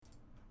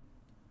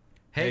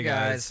Hey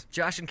guys,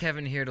 Josh and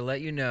Kevin here to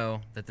let you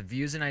know that the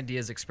views and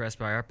ideas expressed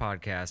by our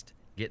podcast,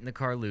 Get in the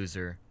Car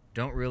Loser,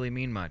 don't really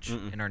mean much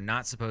and are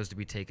not supposed to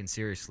be taken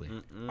seriously.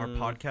 Our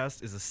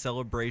podcast is a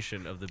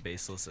celebration of the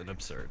baseless and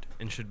absurd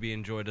and should be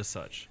enjoyed as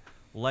such.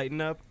 Lighten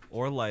up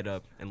or light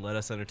up and let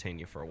us entertain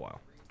you for a while.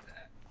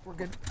 We're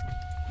good.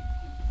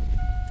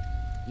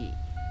 Yee.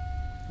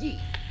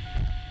 Yee.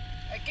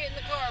 Hey, get in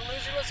the car,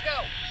 loser, let's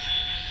go.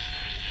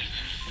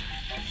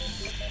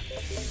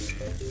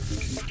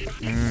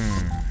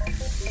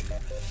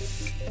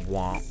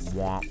 Womp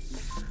womp.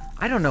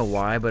 I don't know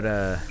why, but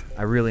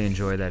I really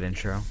enjoy that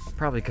intro.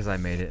 Probably because I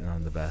made it and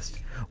I'm the best.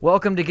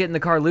 Welcome to Get in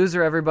the Car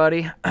Loser,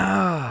 everybody.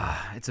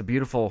 It's a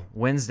beautiful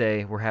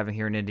Wednesday we're having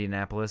here in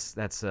Indianapolis.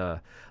 That's a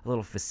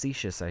little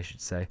facetious, I should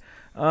say.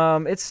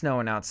 It's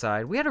snowing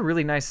outside. We had a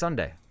really nice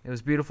Sunday. It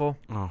was beautiful.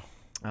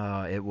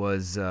 It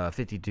was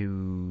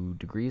 52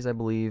 degrees, I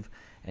believe,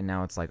 and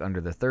now it's like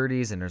under the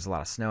 30s, and there's a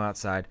lot of snow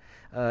outside.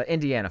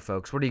 Indiana,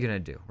 folks, what are you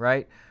going to do,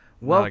 right?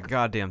 Not a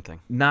goddamn thing.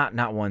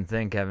 Not one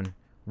thing, Kevin.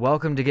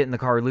 Welcome to Get in the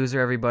Car Loser,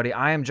 everybody.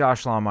 I am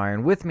Josh Lawmeyer,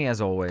 and with me,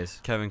 as always,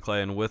 Kevin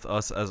Clay, and with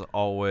us, as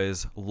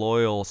always,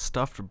 loyal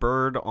stuffed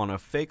bird on a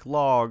fake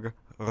log,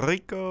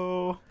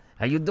 Rico.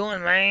 How you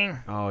doing,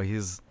 man? Oh, he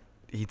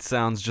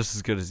sounds just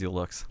as good as he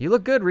looks. You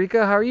look good,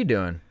 Rico. How are you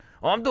doing?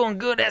 Oh, I'm doing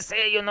good,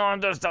 S.A.,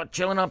 I'm just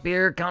chilling up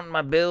here, counting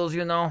my bills,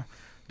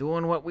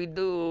 doing what we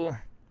do.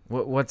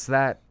 What's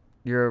that?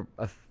 You're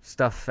a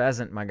stuffed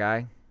pheasant, my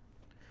guy.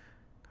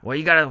 Well,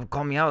 you gotta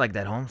call me out like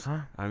that, Holmes,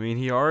 huh? I mean,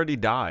 he already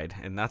died,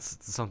 and that's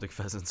something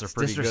pheasants are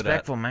pretty good at.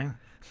 Disrespectful, man.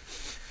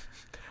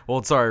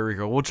 Well, sorry,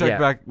 Rico. We'll check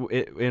back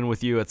in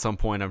with you at some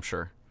point, I'm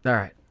sure. All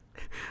right.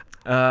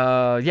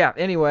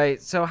 Anyway,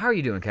 so how are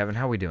you doing, Kevin?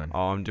 How are we doing?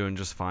 Oh, I'm doing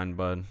just fine,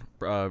 bud.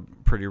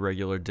 Pretty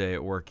regular day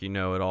at work.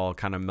 It all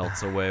kind of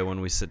melts away when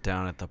we sit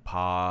down at the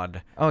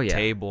pod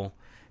table.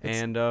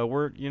 And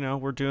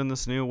we're doing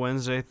this new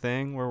Wednesday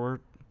thing where we're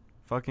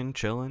fucking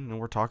chilling and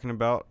we're talking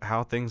about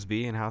how things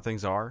be and how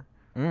things are.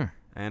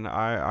 And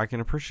I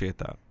can appreciate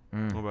that.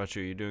 What about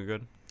you? You doing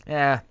good?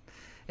 Yeah,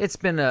 it's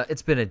been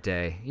a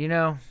day.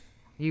 You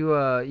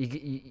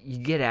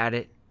get at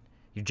it,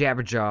 you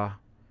jabberjaw,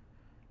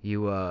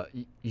 you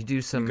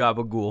do some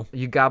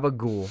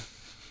gabagool,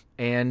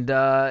 and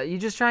you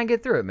just try and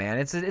get through it, man.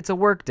 It's a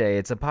work day.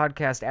 It's a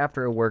podcast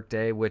after a work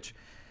day, which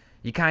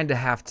you kind of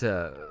have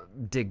to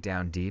dig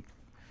down deep.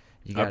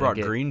 I brought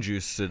green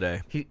juice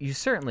today. You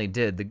certainly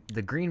did.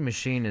 The green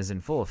machine is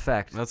in full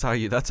effect. That's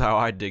how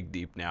I dig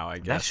deep now, I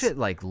guess. That shit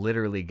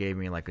literally gave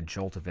me a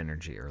jolt of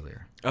energy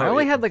earlier. I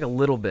only had a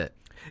little bit.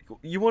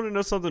 You want to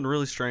know something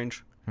really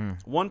strange?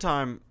 One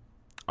time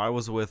I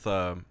was with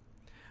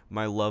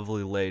my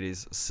lovely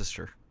lady's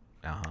sister.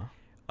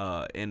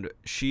 And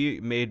she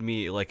made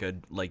me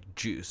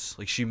juice.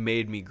 She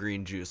made me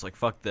green juice.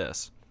 Fuck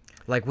this.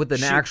 With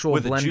an actual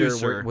with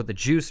blender, with a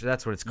juicer,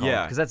 that's what it's called.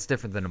 Yeah. Because that's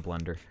different than a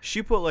blender.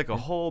 She put a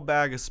whole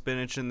bag of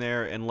spinach in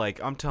there, and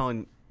I'm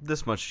telling,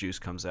 this much juice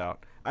comes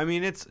out. I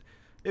mean, it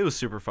was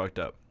super fucked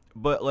up.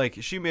 But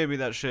she made me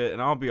that shit,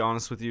 and I'll be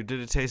honest with you,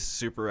 did it taste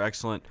super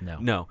excellent?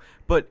 No.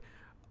 But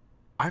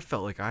I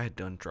felt like I had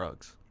done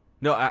drugs.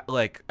 No,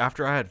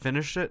 after I had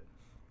finished it,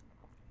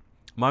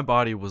 my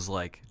body was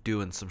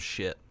doing some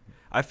shit.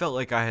 I felt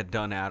like I had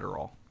done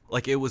Adderall.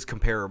 It was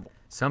comparable.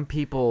 Some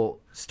people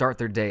start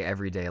their day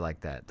every day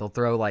like that. They'll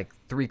throw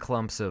 3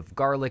 clumps of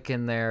garlic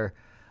in there,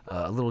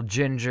 a little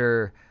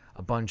ginger,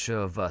 a bunch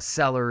of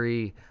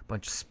celery, a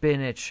bunch of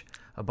spinach,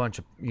 a bunch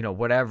of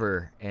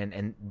whatever,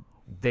 and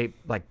they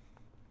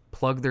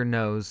plug their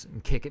nose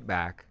and kick it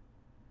back.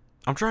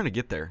 I'm trying to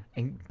get there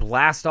and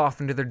blast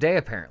off into their day.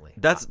 Apparently,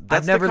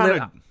 I've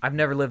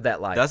never lived that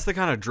life. That's the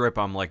kind of drip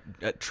I'm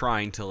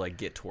trying to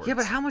get towards. Yeah,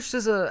 but how much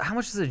does a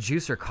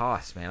juicer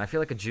cost, man? I feel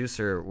like a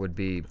juicer would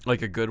be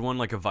a good one,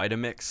 like a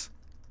Vitamix.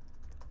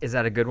 Is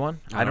that a good one?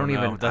 I don't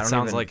know. That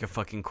sounds like a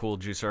fucking cool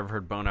juicer. I've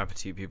heard Bon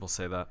Appetit people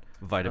say that.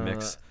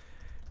 Vitamix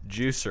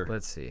juicer.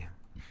 Let's see.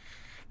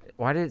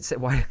 Why did it say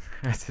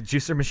it's a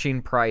juicer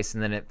machine price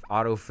and then it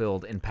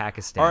auto-filled in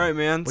Pakistan? All right,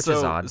 man. Which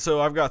is odd.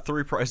 So I've got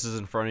 3 prices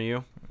in front of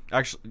you.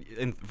 Actually,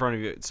 in front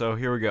of you. So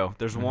here we go.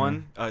 There's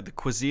one, the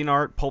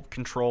Cuisinart Pulp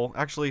Control.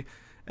 Actually,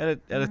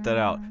 edit that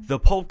out. The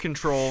Pulp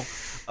Control.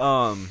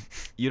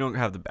 You don't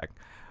have the back.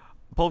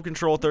 Pulp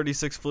Control,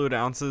 36 fluid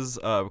ounces.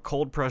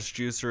 Cold press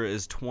juicer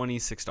is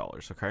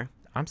 $26. Okay.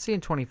 I'm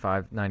seeing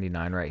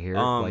 $25.99 right here.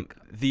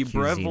 The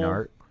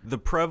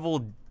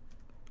Breville,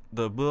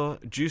 the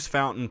Juice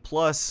Fountain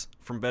Plus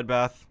from Bed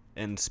Bath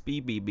and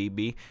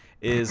BB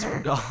is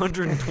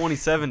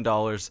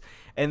 $127.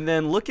 And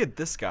then look at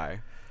this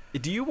guy. Are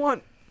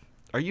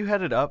you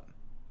headed up?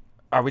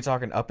 Are we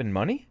talking up in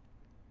money?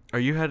 Are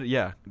you headed?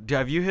 Yeah.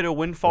 Have you hit a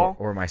windfall?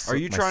 Or Are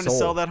you trying to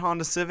sell that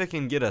Honda Civic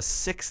and get a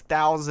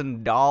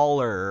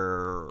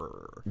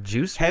 $6,000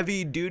 juice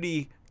heavy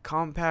duty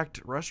compact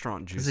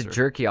restaurant juicer? Does it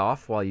jerk you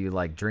off while you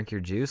drink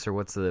your juice, or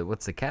what's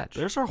the catch?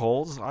 There's our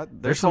holes.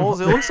 There's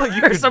holes. It looks like you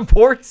there's some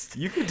ports.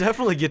 You could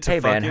definitely get to. Hey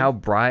fucking. Man,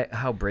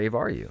 how brave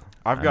are you?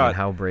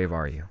 How brave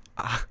are you?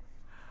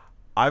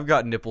 I've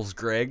got nipples,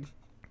 Greg.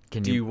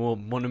 Can Do you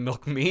want to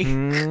milk me?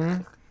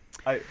 Mm,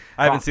 I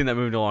haven't seen that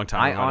movie in a long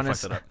time.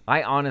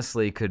 I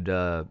honestly could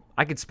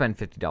I could spend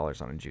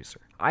 $50 on a juicer.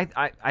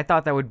 I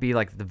thought that would be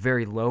like the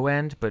very low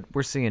end, but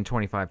we're seeing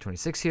 25,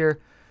 26 here.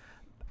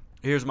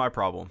 Here's my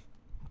problem.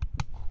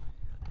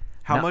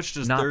 How Not- much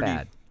does not 30?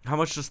 bad. How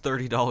much does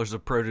 $30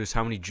 of produce?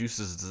 How many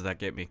juices does that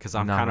get me? Because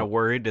I'm Not kind a- of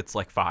worried. It's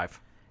like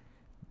 5.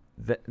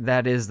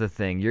 That is the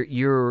thing.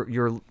 Your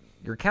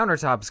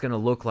countertop is going to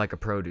look like a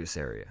produce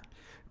area.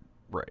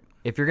 Right.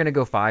 If you're going to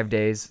go 5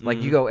 days,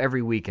 like you go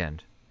every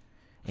weekend,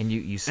 and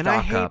you stock And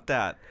I hate up.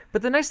 that.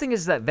 But the nice thing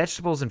is that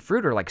vegetables and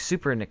fruit are like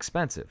super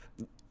inexpensive.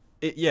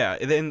 It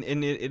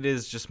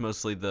is just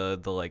mostly the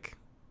like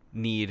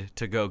need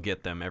to go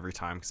get them every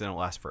time because they don't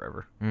last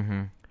forever. Mm-hmm.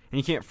 And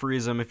you can't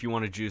freeze them if you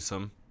want to juice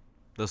them.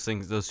 Those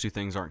 2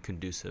 things aren't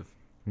conducive.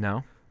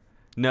 No,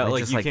 No, it like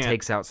just you like can't.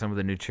 takes out some of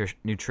the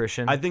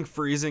nutrition. I think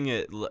freezing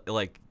it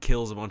like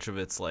kills a bunch of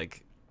its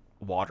like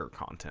water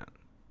content.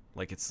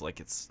 Like it's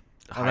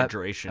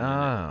hydration. in it.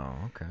 Oh,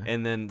 okay.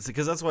 And then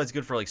because that's why it's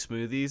good for like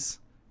smoothies.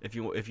 If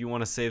you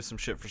want to save some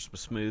shit for some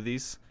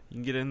smoothies, you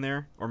can get in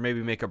there, or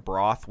maybe make a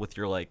broth with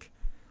your like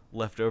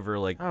leftover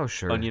like Oh,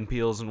 sure. onion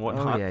peels and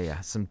whatnot. Oh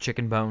yeah. Some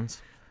chicken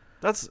bones.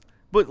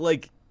 But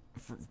like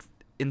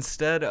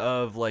instead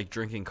of like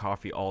drinking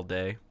coffee all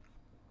day,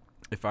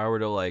 if I were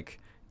to like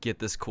get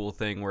this cool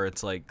thing where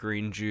it's like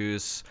green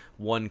juice,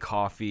 1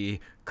 coffee,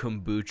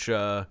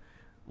 kombucha,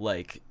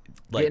 like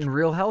Getting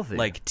real healthy.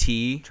 like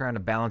tea, trying to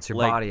balance your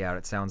like- body out.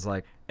 It sounds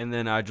like. and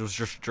then I was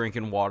just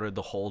drinking water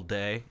the whole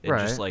day and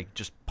just Right. like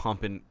just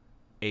pumping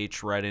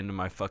H right into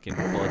my fucking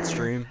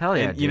bloodstream. Hell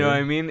yeah, And you know what I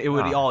dude. mean? It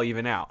would Ah. all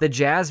even out. The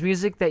jazz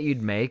music that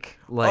you'd make,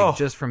 like Oh.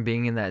 just from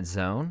being in that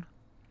zone.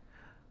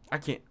 I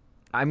can't.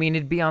 I mean,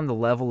 it'd be on the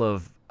level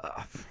of.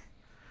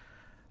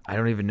 I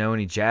don't even know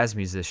any jazz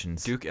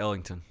musicians. Duke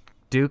Ellington.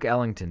 Duke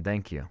Ellington.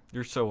 Thank you.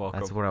 You're so welcome.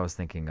 That's what I was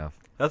thinking of.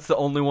 That's the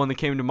only one that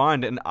came to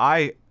mind, and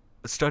I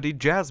studied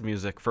jazz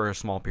music for a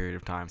small period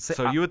of time.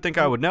 So you would think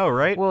I would know,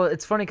 right? Well,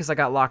 it's funny because I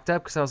got locked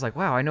up because I was like,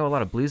 wow, I know a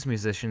lot of blues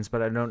musicians,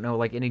 but I don't know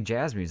like any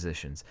jazz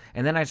musicians.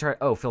 And then I tried,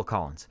 Phil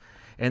Collins.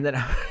 And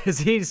then is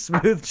he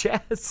smooth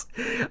jazz?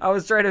 I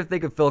was trying to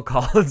think of Phil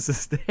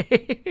Collins'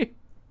 name.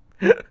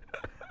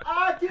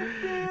 I can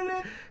feel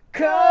it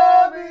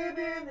coming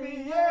in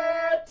the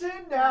air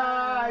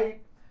tonight.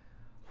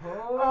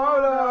 Hold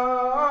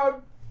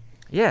on.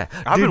 Yeah.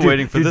 I've been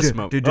waiting for this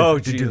moment. Oh,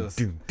 Jesus.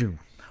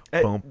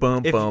 Boom,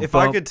 boom, boom, If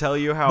I boom. could tell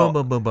you Boom, how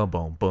boom, boom, boom,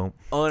 boom, boom.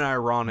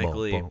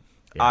 unironically Boom, boom.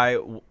 Yeah. I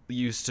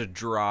used to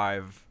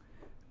drive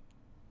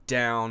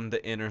down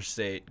the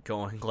interstate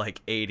going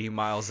like 80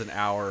 miles an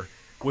hour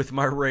with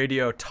my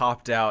radio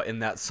topped out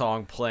and that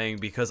song playing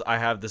because I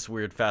have this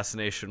weird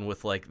fascination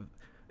with like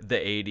the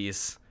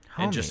 80s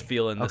and just Homie.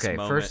 feeling this okay,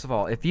 moment. first of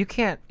all, if you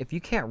can't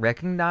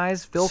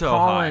recognize Phil so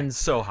Collins,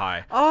 high, so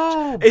high.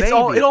 oh, It's baby.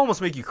 all. It almost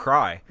make you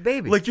cry,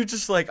 Baby. Like you're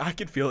just like I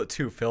could feel it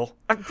too, Phil.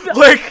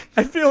 Like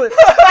I feel it.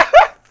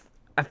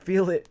 I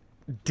feel it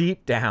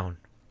deep down,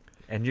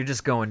 and you're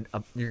just going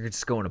up. You're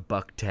just going a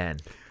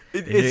 $110.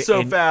 it's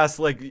so fast.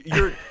 Like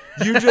you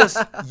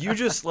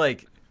just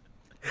like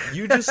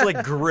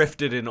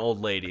grifted an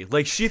old lady.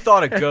 Like she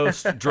thought a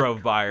ghost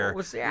drove by her. What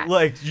was that?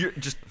 Like you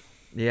just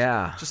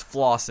Yeah.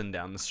 flossing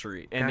down the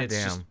street, and it's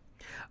Goddamn. just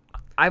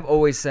I've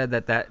always said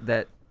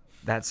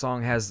that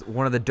song has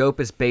one of the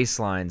dopest bass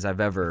lines I've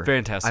ever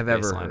Fantastic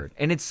bass line. heard,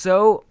 and it's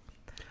so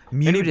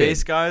muted. Any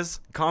bass guys,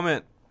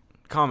 comment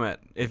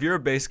if you're a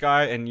bass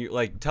guy and you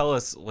like tell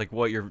us like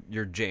what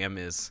your jam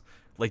is,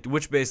 like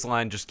which bass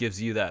line just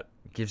gives you that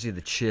gives you the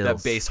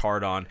chills. bass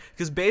hard on,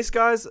 because bass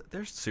guys,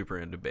 they're super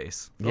into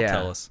bass. They'll Yeah.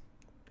 tell us.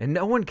 And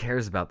no one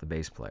cares about the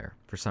bass player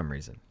for some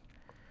reason.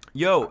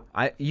 Yo,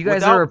 You guys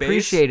Without are bass-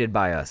 appreciated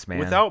by us, man.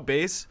 without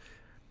bass,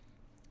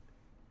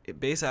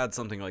 bass adds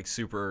something like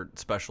super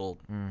special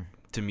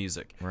to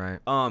music. right.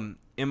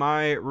 Am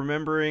I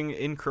remembering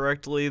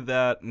incorrectly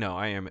that no,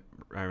 I am.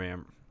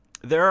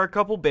 There are a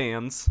couple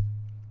bands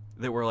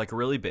that were like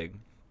really big,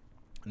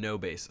 no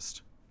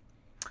bassist.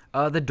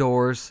 The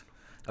Doors.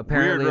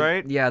 Apparently,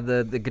 right? Yeah,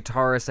 the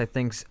guitarist I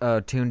think's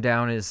tuned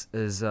down is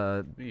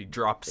You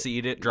drop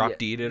D'd it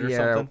or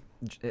yeah, something.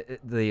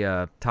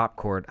 The top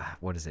chord,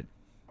 what is it?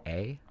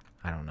 A?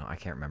 I don't know. I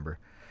can't remember.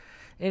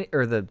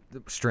 Or the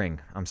string.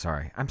 I'm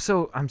sorry. I'm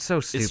so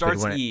stupid. It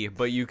starts when E,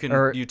 but you can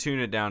or- you tune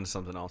it down to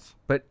something else.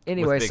 But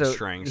anyway, big so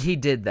strings. he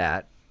did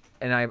that,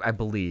 and I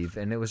believe,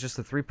 and it was just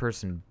a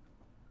 3-person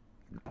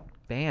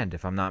band,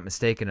 if I'm not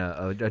mistaken.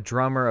 A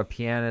drummer, a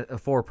piano, a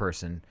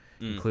 4-person,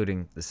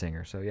 including the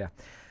singer. So yeah,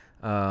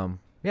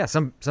 yeah.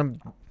 Some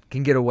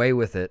can get away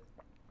with it.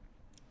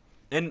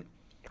 And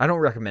I don't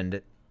recommend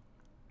it,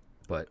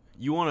 but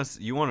you want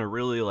to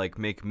really like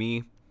make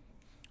me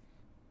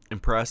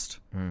impressed.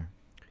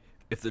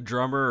 If the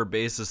drummer or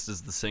bassist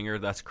is the singer,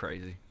 that's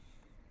crazy.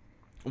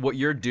 What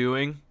you're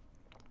doing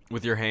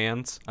with your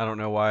hands, I don't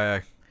know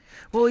why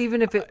well,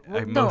 even if it, I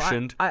no,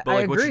 motioned, I but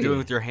like what you're agree. doing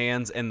with your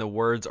hands and the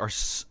words are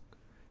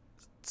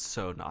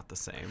so not the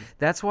same.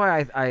 That's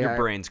why Your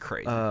brain's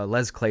crazy.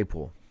 Les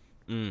Claypool,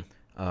 Mm.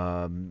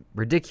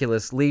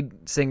 ridiculous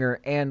lead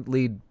singer and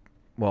lead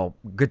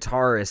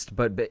guitarist,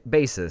 but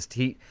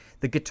bassist.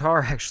 The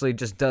guitar actually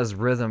just does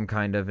rhythm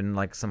kind of and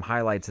like some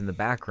highlights in the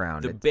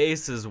background. The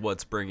bass is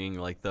what's bringing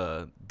like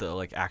the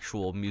like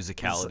actual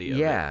musicality of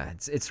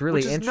it. It's really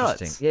Which is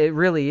interesting. nuts. Yeah, it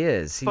really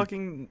is.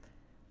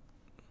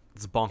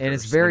 It's bonkers. And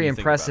it's very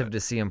impressive to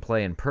see him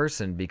play in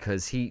person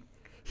because he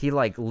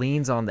like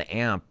leans on the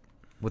amp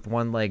with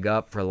one leg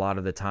up for a lot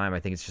of the time. I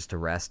think it's just to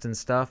rest and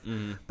stuff.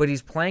 Mm-hmm. But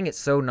he's playing it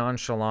so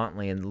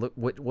nonchalantly and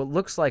what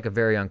looks like a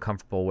very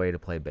uncomfortable way to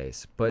play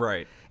bass. But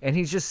Right. And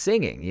he's just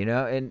singing,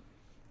 and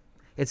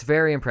it's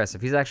very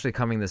impressive. He's actually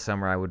coming this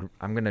summer.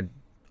 I'm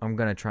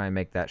gonna try and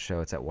make that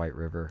show. It's at White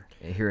River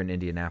here in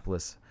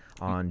Indianapolis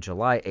on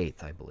July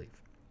 8th, I believe.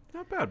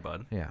 Not bad,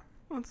 bud. Yeah.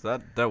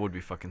 That would be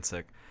fucking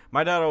sick.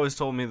 My dad always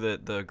told me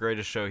that the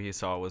greatest show he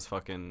saw was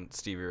fucking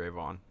Stevie Ray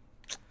Vaughan.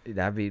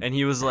 That'd be And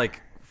he was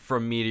like,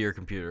 from me to your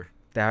computer.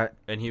 that.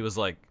 And he was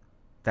like,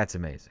 That's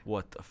amazing.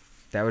 what the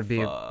That would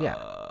be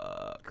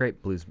fuck?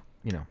 great blues.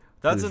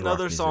 That's blues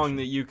another rock song musician.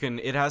 that you can,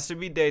 it has to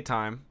be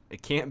daytime.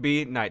 It can't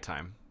be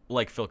nighttime.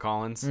 Like Phil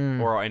Collins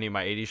or any of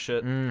my 80s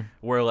shit.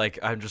 Where like,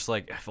 I'm just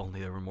like, if only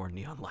there were more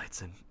neon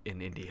lights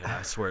in India.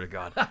 I swear to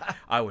God,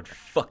 I would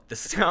fuck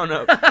this town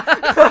up.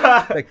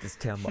 Make this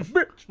town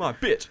My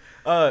bitch.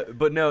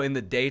 But no, in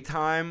the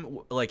daytime,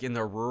 like in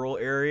the rural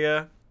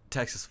area,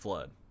 Texas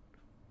flood.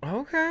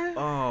 Okay.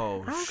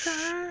 Oh,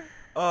 Okay.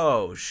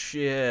 oh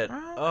shit.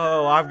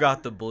 Oh, I've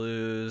got the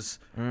blues.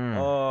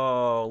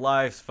 Oh,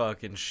 life's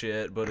fucking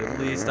shit. But at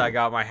least I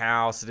got my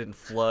house. It didn't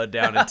flood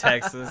down in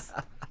Texas.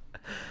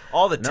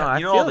 All the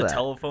I all feel the that.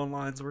 telephone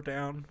lines were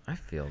down. I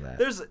feel that.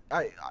 There's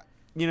I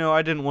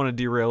didn't want to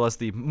derail us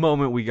the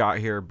moment we got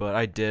here, but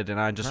I did, and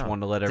I just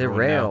wanted to let everyone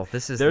Derail. know.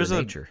 This is There's the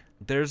a- nature.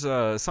 There's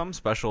something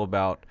special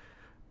about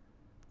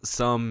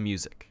some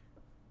music.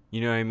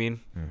 You know what I mean?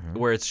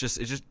 Where it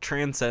just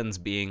transcends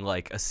being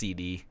like a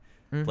CD.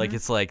 Like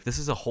it's like this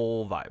is a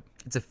whole vibe.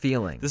 It's a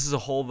feeling. This is a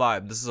whole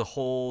vibe. This is a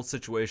whole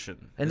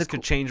situation. And This the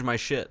could change my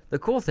shit. The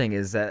cool thing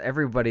is that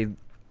everybody,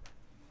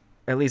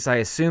 at least I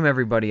assume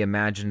everybody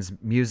imagines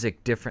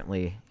music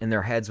differently in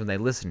their heads when they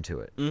listen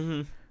to it.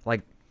 Mm-hmm.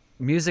 Like,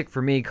 music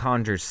for me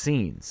conjures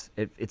scenes.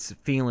 It's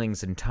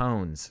feelings and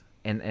tones,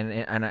 and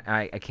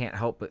I can't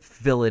help but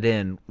fill it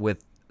in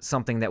with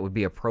something that would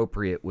be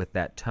appropriate with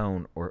that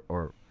tone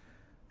or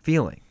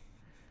feeling.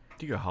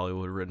 You got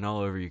Hollywood written all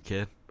over you,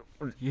 kid.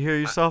 You hear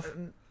yourself?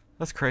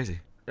 That's crazy.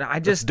 I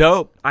That's just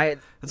dope.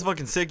 That's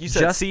fucking sick. You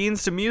said Just-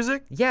 scenes to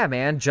music? yeah,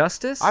 man.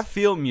 Justice. I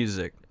feel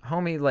music.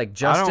 Homie, like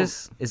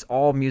Justice is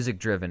all music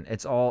driven.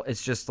 It's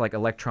just like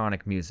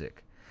electronic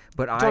music.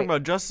 But Talking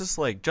about Justice,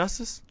 like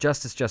Justice?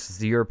 Justice,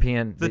 the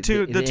European, The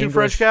two English,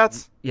 French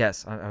cats?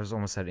 Yes, I was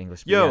almost at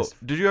English. But Yo, yes.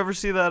 did you ever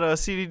see that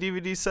CD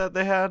DVD set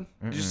they had?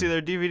 Did you see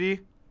their DVD?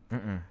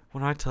 Mm-mm.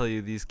 When I tell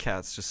you these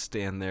cats just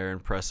stand there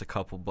and press a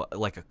couple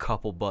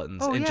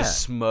buttons Oh, and yeah.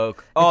 just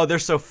smoke. Oh, they're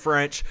so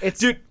French.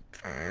 Dude.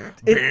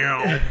 They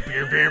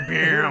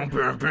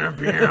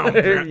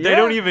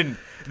don't even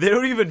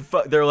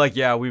they're like,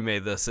 yeah, we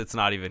made this. It's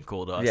not even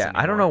cool to us Yeah,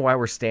 I don't know why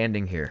we're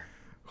standing here.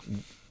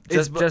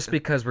 Just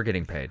because we're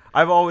getting paid.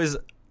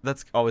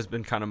 That's always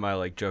been kind of my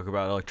like joke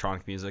about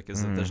electronic music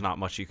is that there's not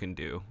much you can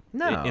do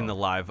No. in the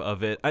live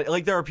of it.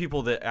 Like there are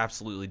people that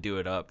absolutely do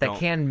it up. That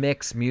can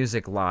mix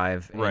music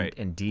live and, Right.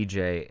 and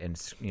DJ and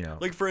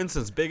Like for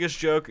instance, biggest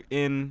joke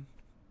in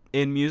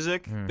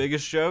music,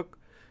 biggest joke,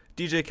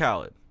 DJ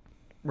Khaled.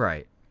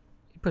 right.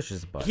 He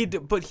pushes a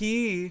button. But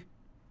he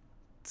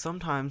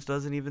sometimes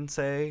doesn't even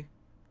say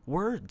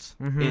words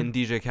in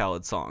DJ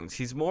Khaled songs.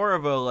 He's more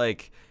of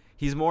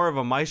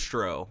a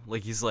maestro.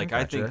 Like he's like,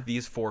 I think gotcha.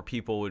 these four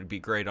people would be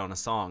great on a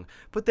song.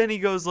 But then he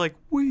goes like,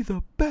 we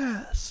the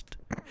best.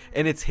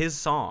 And it's his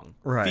song.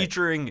 Right.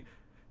 Featuring,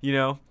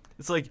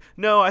 it's like,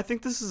 no, I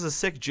think this is a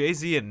sick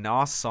Jay-Z and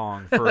Nas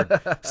song for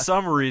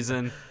some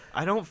reason.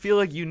 I don't feel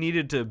like you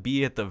needed to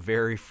be at the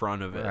very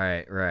front of it.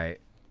 Right.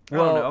 I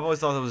don't know. I've always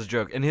thought that was a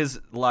joke. And his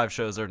live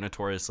shows are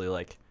notoriously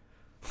like,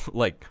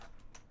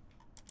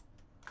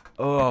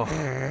 oh,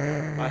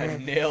 I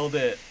nailed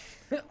it.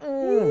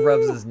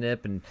 Rubs his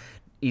nip and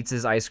eats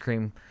his ice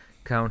cream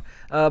cone.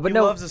 But He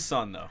no, loves his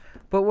son though.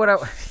 but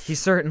he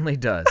certainly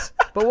does.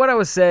 But what I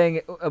was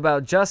saying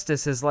about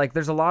Justice is like,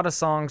 there's a lot of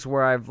songs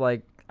where I've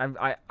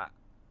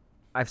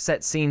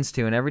set scenes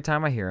to, and every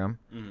time I hear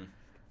them,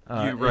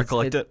 You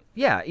recollect it?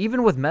 Yeah,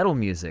 even with metal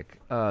music,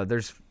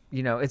 there's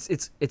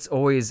it's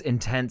always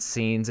intense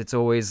scenes. It's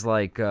always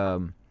like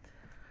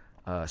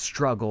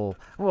struggle.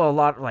 Well, a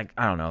lot like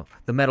I don't know.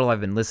 The metal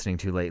I've been listening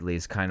to lately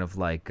is kind of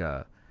like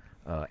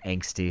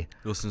angsty.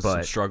 Listen to some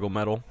but- struggle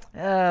metal.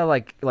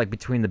 Like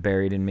Between the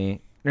Buried and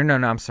Me. No,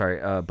 I'm sorry.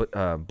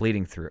 But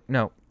Bleeding Through.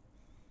 No,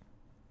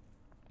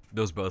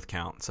 Those both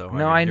count. So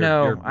no, I mean,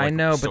 you're, I like,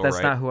 know, but still that's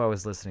right. not who I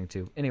was listening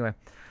to. Anyway,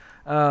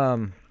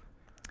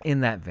 in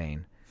that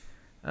vein,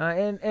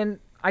 and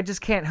I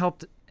just can't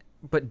help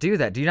but do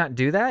that. Do you not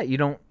do that? You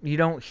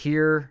don't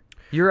hear.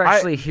 You're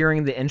actually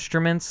hearing the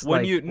instruments.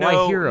 When like, you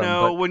well, I hear 'em,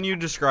 but when you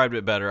described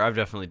it better, I've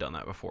definitely done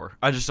that before.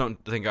 I just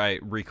don't think I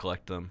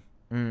recollect them.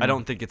 I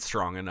don't think it's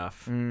strong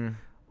enough.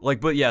 Like,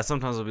 but yeah,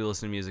 sometimes I'll be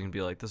listening to music and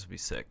be like, this would be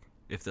sick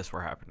if this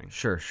were happening.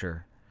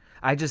 Sure.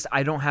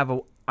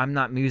 I'm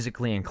not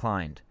musically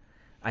inclined.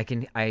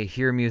 I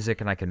hear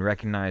music and I can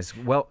recognize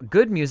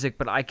good music,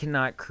 but I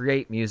cannot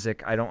create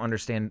music. I don't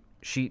understand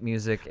sheet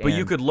music. But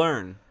you could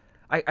learn.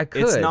 I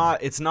could. It's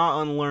not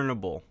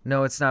unlearnable.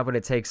 No, it's not, but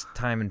it takes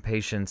time and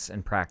patience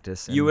and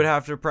practice. And You would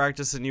have to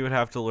practice and you would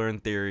have to learn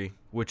theory,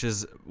 which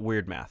is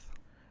weird math.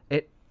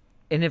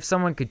 and if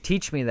someone could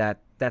teach me that,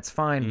 that's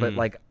fine, but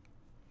like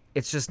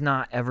it's just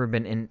not ever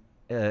been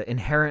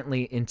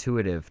inherently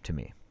intuitive to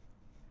me.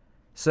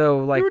 So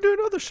like You were doing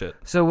other shit.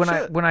 So when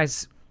I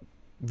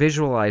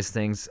visualize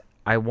things,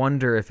 I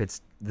wonder if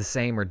it's the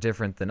same or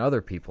different than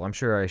other people. I'm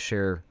sure I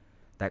share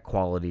that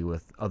quality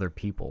with other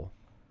people,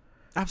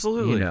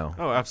 Absolutely. You know.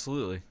 Oh,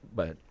 absolutely.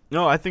 but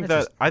No, I think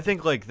That's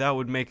like that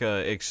would make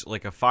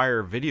a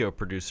fire video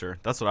producer.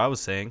 That's what I was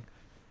saying.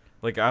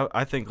 Like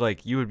I think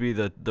like you would be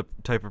the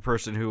type of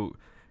person who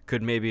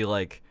could maybe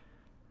like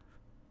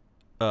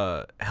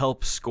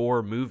help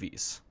score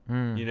movies,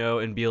 you know,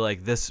 and be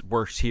like, this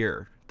works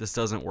here, this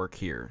doesn't work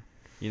here,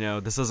 you know,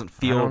 this doesn't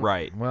feel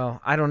right.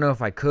 Well, I don't know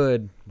if I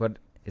could, but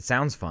it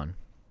sounds fun.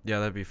 Yeah,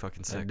 that'd be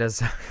fucking sick. It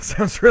does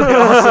sounds really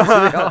awesome,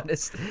 to be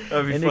honest.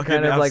 That'd be Any fucking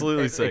kind of like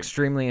absolutely sick.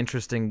 extremely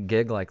interesting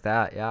gig like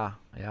that. Yeah,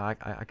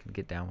 I could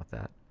get down with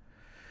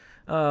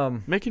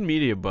that. Making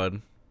media,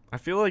 bud. I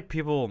feel like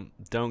people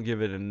don't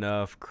give it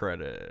enough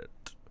credit.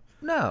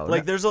 No,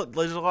 Like there's a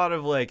lot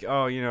of like,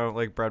 oh, you know,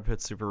 like Brad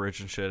Pitt's super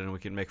rich and shit, and we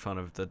can make fun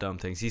of the dumb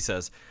things he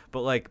says.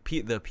 But like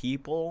the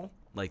people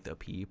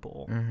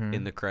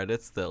in the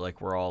credits that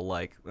like we're all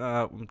like,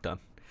 I'm done,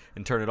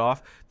 and turn it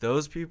off.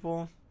 Those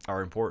people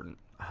are important,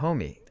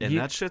 homie, and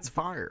that shit's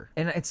fire.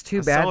 And it's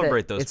too I bad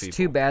celebrate that those it's people.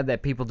 too bad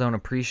that people don't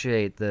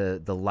appreciate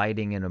the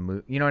lighting in a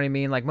movie. You know what I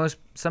mean? Like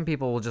some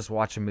people will just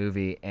watch a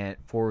movie and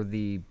for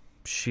the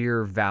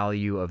sheer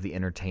value of the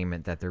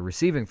entertainment that they're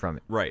receiving from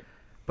it. Right.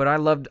 But I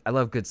love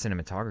good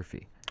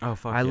cinematography. Oh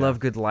fuck. I love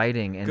good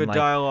lighting and good like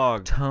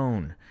dialogue.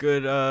 tone.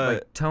 Good.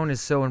 Like tone is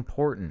so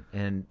important,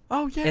 and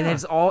Oh yeah.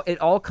 and it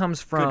all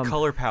comes from good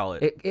color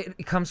palette.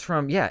 It comes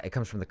from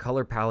the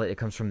color palette. It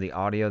comes from the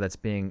audio that's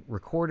being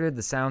recorded,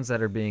 the sounds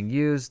that are being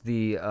used,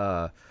 the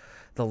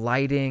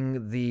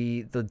lighting,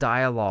 the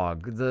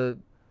dialogue,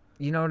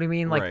 you know what I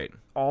mean? Like Right.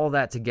 all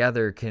that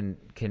together can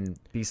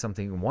be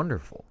something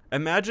wonderful.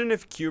 Imagine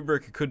if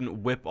Kubrick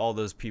couldn't whip all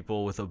those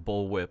people with a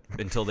bullwhip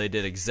until they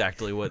did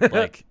exactly what,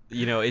 like,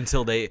 you know,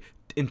 until they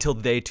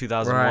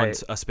 2001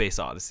 Right. A Space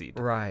Odyssey.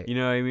 Right. You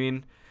know what I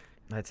mean?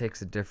 That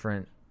takes a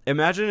different.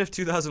 Imagine if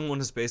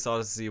 2001 A Space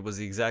Odyssey was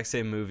the exact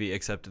same movie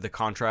except the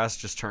contrast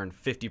just turned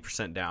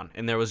 50% down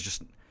and there was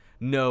just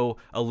no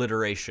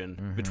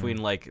alliteration between,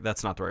 like,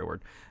 that's not the right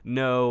word.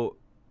 No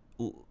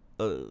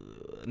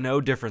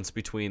difference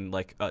between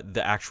like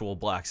the actual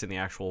blacks and the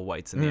actual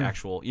whites and the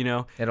actual, you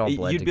know, It all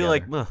bled you'd be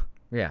like, together. ugh.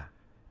 Yeah.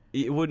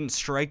 It wouldn't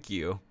strike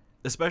you,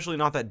 especially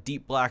not that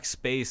deep black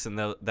space and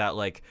that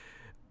like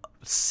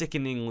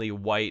sickeningly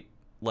white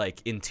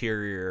like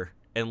interior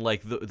and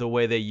like the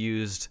way they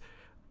used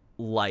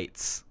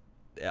lights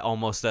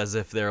almost as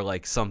if they're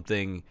like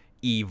something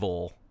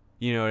evil.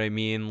 You know what I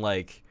mean?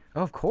 Like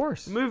Oh, of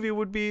course. the movie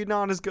would be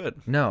not as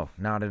good. No,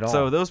 not at all.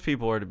 So those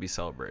people are to be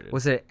celebrated.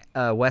 Was it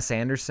Wes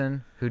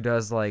Anderson who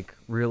does like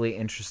really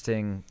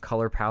interesting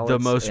color palettes? The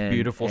most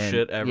beautiful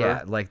shit ever.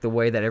 Yeah, like the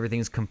way that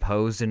everything's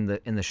composed in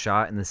the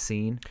shot and the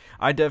scene.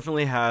 I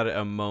definitely had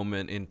a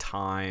moment in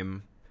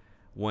time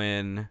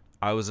when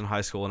I was in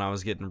high school and I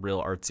was getting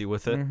real artsy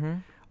with it.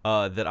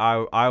 That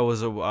I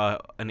was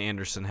an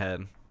Anderson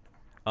head.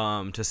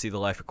 To see The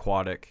Life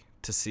Aquatic,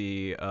 to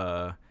see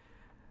The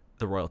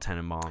Royal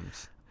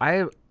Tenenbaums.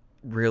 I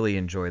really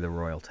enjoy the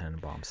Royal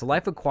Tenenbaums. The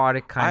Life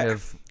Aquatic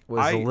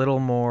was I- a little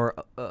more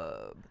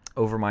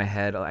over my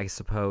head, I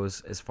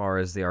suppose, as far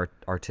as the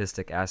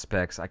artistic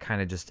aspects. I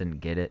kind of just didn't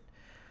get it.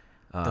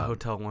 The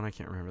hotel one, I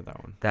can't remember that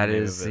one. That The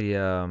name is of it.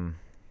 the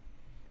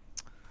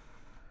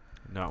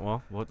No,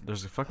 well, what?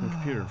 There's a fucking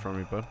computer in front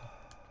of me, bud.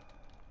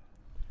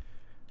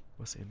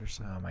 Wes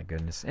Anderson. oh my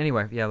goodness.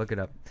 Anyway, yeah, look it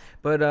up.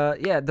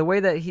 But yeah, the way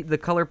that the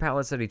color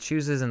palettes that he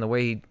chooses and the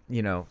way he,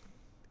 you know,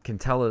 can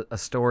tell a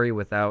story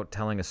without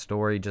telling a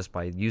story just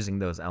by using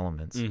those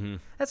elements. Mm-hmm.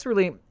 That's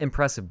really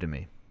impressive to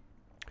me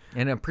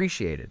and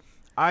appreciated.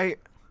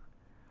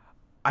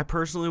 I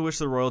personally wish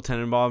the Royal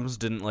Tenenbaums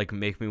didn't like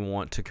make me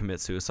want to commit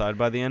suicide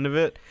by the end of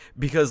it,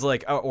 because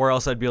like, or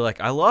else I'd be like,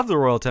 I love the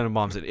Royal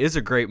Tenenbaums. It is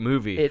a great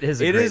movie. It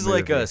is a great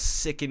like movie. a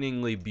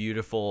sickeningly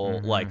beautiful,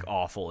 like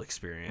awful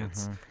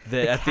experience. That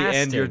The at the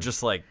end you're casting.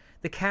 just like,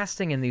 The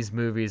casting in these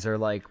movies are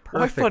like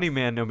why perfect. Funny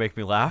Man no make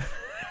me laugh?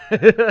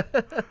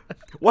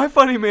 Why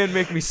Funny Man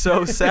make me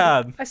so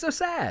sad? I'm so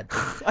sad.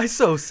 I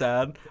so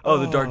sad. Oh,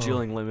 the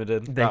Darjeeling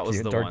Limited. That Thank was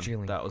you, the Darjeeling.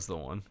 one. That was the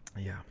one.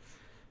 Yeah.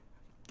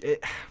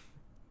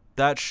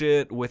 That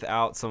shit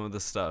without some of the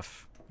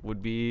stuff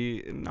would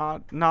be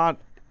not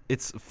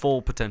its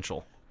full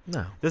potential.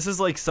 No. This is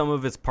like some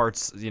of its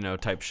parts, you know,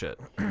 type shit.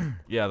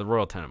 Yeah, the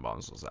Royal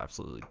Tenenbaums was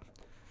absolutely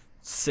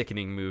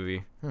sickening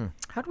movie.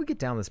 How do we get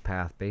down this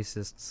path?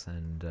 Bassists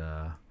and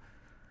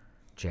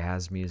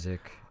jazz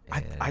music.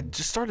 I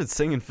just started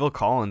singing Phil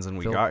Collins and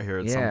we got here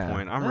at some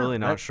point. I'm really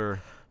not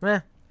sure.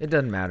 It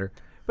doesn't matter.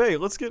 But hey,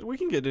 we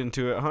can get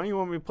into it, huh? You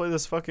want me to play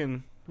this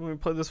fucking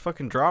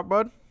drop,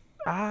 bud?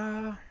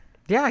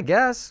 Yeah, I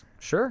guess.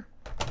 Sure.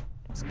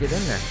 Let's get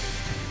in there.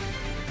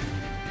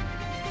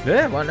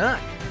 Yeah, why not?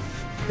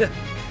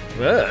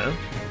 Well,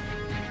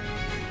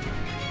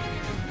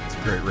 it's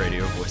a great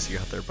radio voice you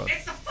got there, bud.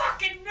 It's the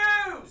fucking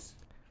news!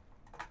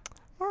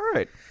 All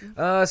right.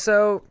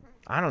 So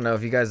I don't know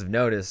if you guys have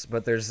noticed,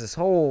 but there's this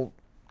whole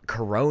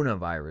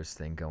coronavirus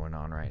thing going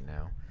on right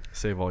now.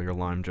 Save all your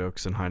lime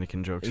jokes and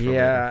Heineken jokes for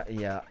Yeah.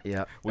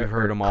 We've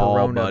heard them all,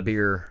 Corona bud.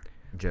 beer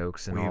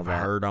jokes and all We've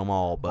that. heard them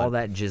all, bud. All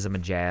that jism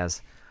and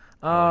jazz.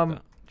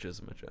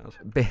 Jazz.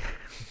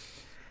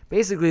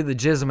 Basically, the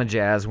jism and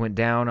jazz went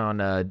down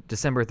on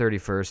December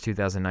 31st,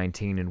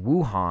 2019 in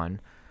Wuhan,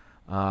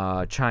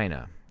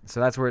 China. So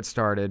that's where it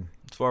started.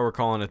 That's why we're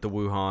calling it the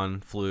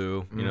Wuhan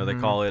flu. You know, they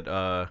call it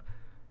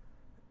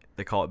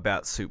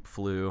bat soup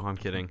flu. I'm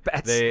kidding.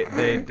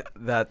 They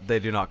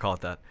do not call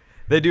it that.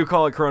 They do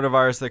call it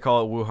coronavirus. They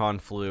call it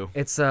Wuhan flu.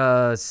 It's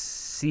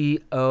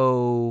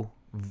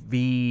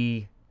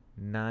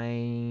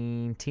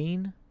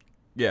COVID-19.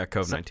 Yeah,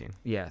 COVID-19.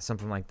 Yeah,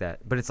 something like that.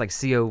 But it's like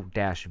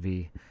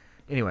CO-V.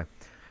 Anyway.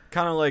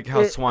 Kind of like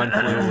how swine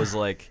flu was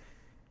like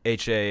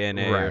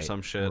HANA or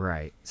some shit.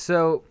 Right.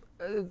 So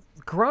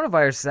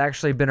coronavirus has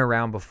actually been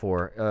around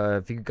before.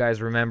 If you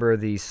guys remember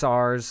the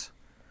SARS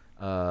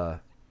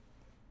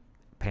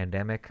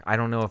pandemic. I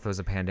don't know if it was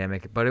a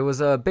pandemic, but it was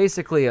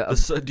basically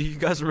do you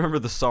guys remember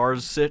the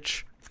SARS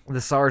sitch? The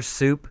SARS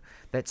soup,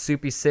 that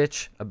soupy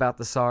sitch about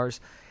the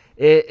SARS.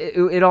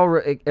 It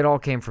all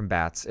came from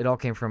bats. It all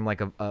came from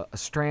like a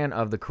strand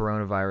of the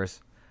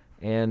coronavirus,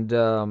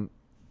 and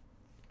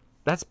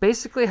that's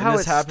basically how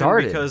it happened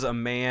started. Because a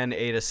man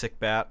ate a sick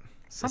bat,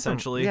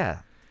 essentially. Yeah.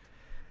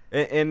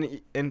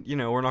 And you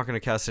know, we're not going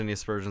to cast any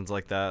aspersions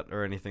like that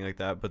or anything like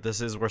that, but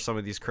this is where some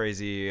of these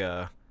crazy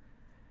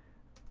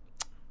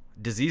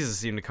diseases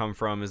seem to come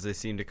from. Is they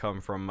seem to come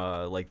from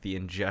like the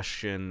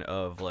ingestion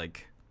of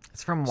like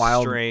it's from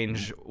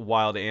strange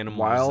wild animals,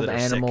 wild that are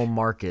animal sick.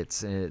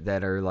 markets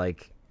that are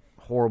like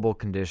horrible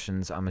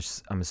conditions. I'm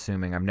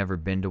assuming. I've never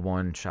been to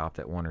one, shopped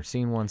at one, or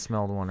seen one,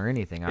 smelled one, or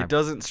anything. It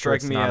doesn't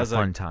strike me as a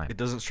fun time. It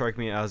doesn't strike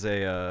me as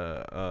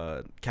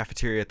a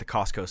cafeteria at the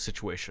Costco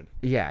situation.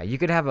 Yeah, you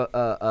could have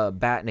a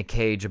bat in a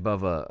cage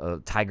above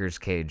a tiger's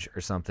cage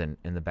or something,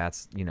 and the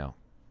bat's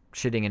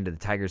shitting into the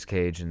tiger's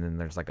cage, and then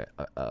there's like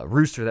a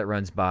rooster that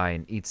runs by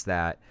and eats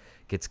that,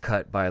 gets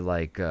cut by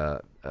like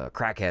a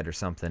crackhead or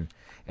something,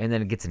 and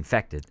then it gets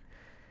infected,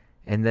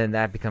 and then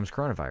that becomes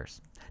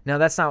coronavirus. Now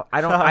that's not.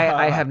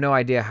 I have no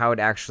idea how it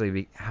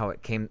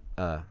came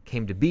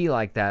to be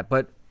like that.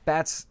 But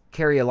bats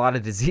carry a lot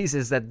of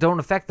diseases that don't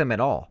affect them at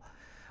all.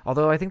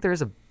 Although I think there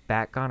is a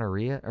bat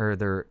gonorrhea, or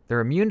they're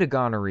immune to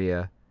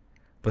gonorrhea.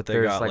 But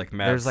they got like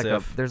mad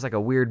there's like a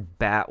weird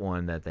bat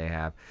one that they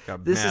have.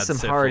 This is some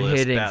syphilis,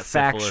 hard-hitting bat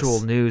factual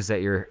syphilis. news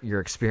that you're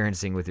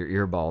experiencing with your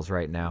earballs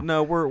right now.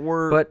 No,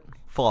 we're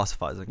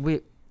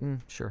philosophizing.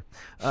 Sure.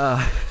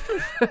 I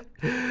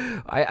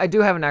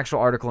do have an actual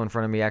article in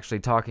front of me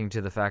actually talking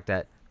to the fact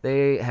that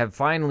they have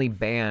finally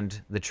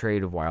banned the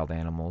trade of wild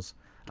animals.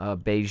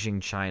 Beijing,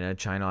 China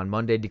on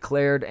Monday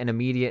declared an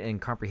immediate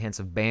and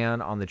comprehensive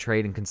ban on the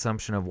trade and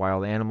consumption of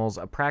wild animals,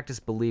 a practice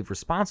believed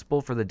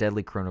responsible for the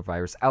deadly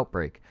coronavirus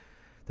outbreak.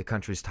 The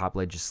country's top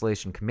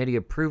legislation committee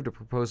approved a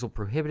proposal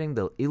prohibiting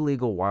the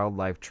illegal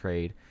wildlife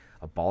trade,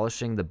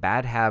 abolishing the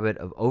bad habit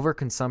of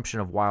overconsumption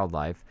of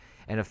wildlife,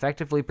 and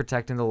effectively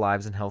protecting the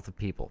lives and health of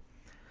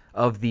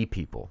the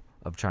people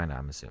of China,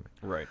 I'm assuming.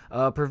 Right.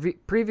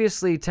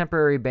 Previously,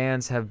 temporary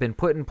bans have been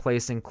put in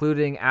place,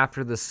 including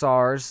after the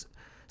SARS,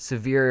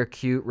 severe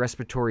acute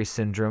respiratory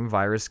syndrome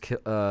virus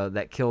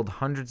that killed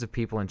hundreds of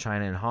people in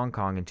China and Hong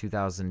Kong in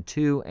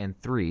 2002 and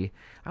 2003.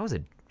 I was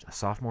a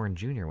sophomore and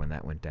junior when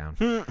that went down.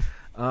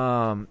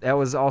 That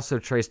was also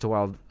traced to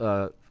wild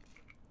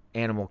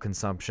animal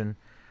consumption.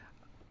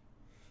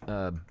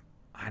 I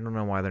don't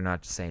know why they're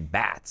not just saying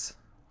bats.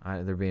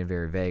 They're being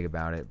very vague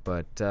about it,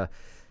 but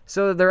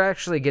so they're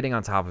actually getting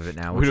on top of it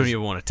now. We don't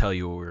even want to tell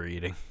you what we were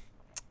eating.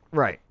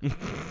 Right.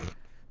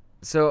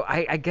 So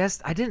I guess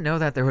I didn't know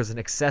that there was an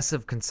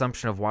excessive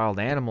consumption of wild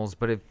animals,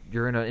 but if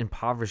you're in an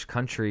impoverished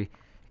country, it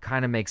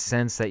kind of makes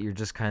sense that you're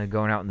just kind of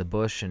going out in the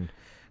bush and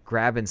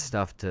grabbing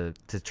stuff to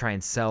try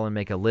and sell and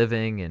make a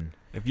living. And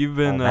if you've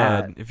been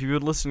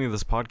listening to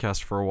this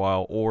podcast for a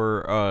while,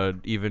 or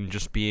even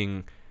just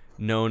being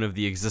known of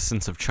the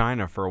existence of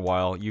China for a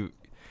while, you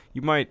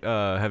might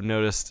have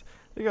noticed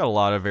they got a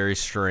lot of very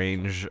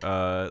strange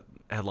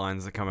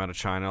headlines that come out of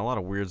China. A lot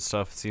of weird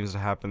stuff seems to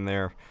happen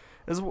there,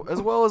 as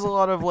well as a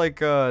lot of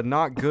like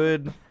not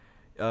good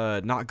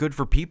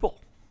for people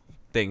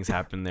things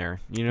happen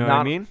there. You know what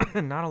I mean?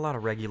 Not a lot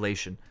of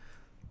regulation.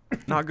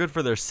 Not good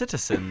for their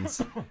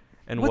citizens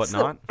and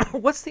whatnot. I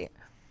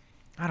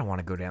don't want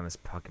to go down this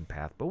fucking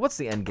path, but what's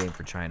the end game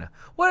for China?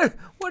 What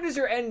is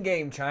your end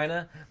game,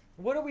 China?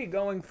 What are we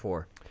going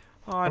for?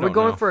 I Are we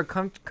going for a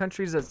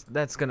country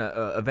that's going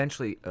to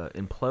eventually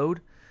implode?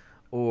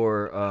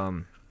 or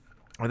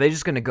are they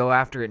just going to go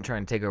after it and try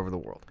and take over the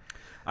world?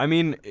 I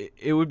mean,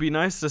 it would be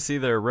nice to see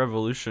their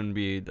revolution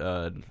be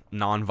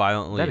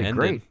non-violently That'd be ended.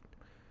 great.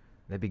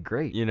 That'd be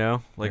great. You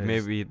know, like That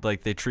is- maybe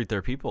like they treat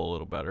their people a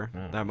little better.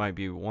 That might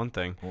be one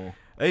thing. Yeah.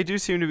 They do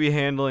seem to be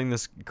handling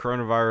this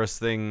coronavirus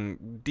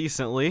thing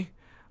decently.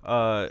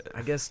 I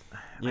guess.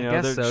 You I know,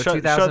 guess they're so.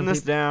 shutting 2,000 this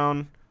peop-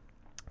 down.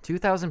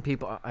 2,000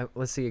 people.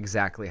 Let's see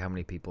exactly how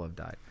many people have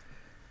died.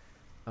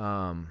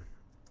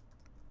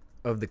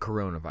 Of the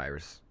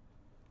coronavirus.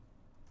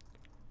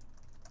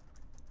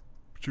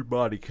 What's your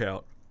body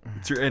count?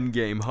 It's your end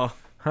game, huh?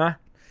 Huh?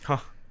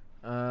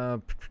 Huh.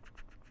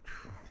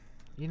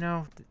 You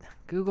know,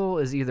 Google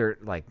is either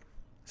like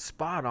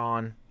spot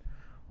on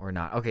or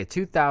not. Okay,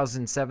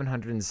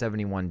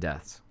 2,771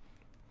 deaths.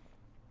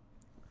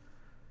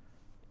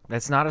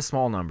 That's not a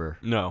small number.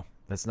 No,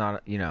 That's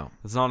not,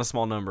 it's not a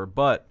small number,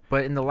 but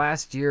but in the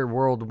last year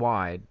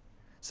worldwide.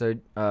 So,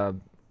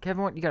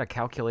 Kevin, what you got a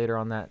calculator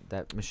on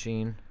that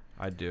machine?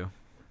 I do.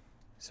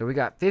 So we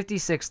got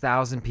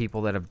 56,000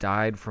 people that have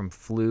died from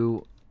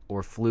flu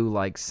or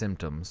flu-like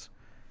symptoms.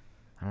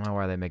 I don't know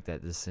why they make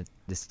that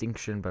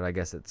distinction, but I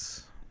guess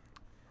it's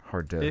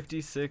hard to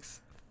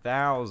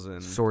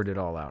 56,000 sort it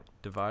all out.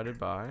 divided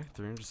by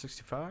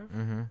 365.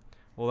 Mm-hmm.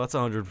 Well, that's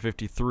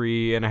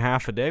 153 and a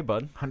half a day,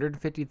 bud.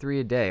 153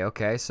 a day.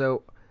 Okay,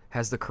 so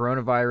has the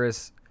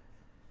coronavirus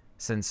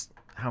since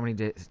how many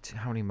days?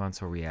 How many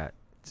months are we at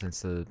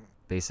since the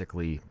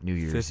basically New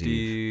Year's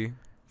Eve?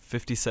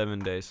 57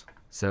 days.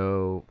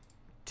 So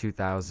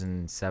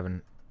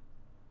 2007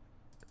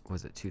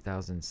 was it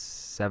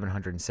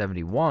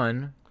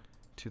 2,771?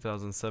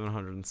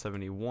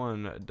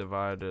 2,771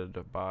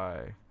 divided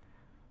by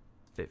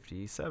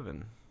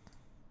 57.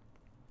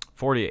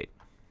 48.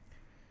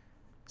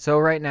 So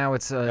right now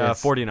it's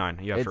 49.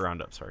 You have to it's-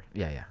 round up, sorry.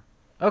 Yeah.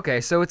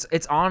 Okay, so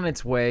it's on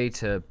its way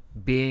to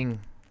being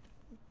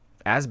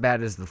as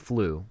bad as the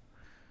flu,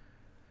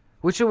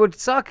 which it would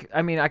suck.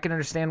 I mean, I can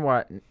understand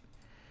why.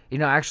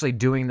 Actually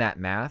doing that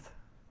math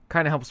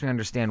kind of helps me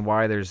understand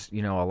why there's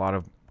a lot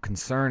of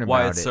concern about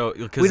Why it's it. so...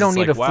 We don't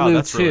need a wow, flu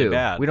that's too. really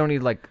bad. We don't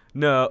need like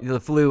No, the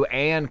flu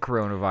and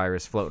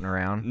coronavirus floating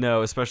around.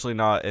 no, especially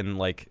not in,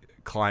 like,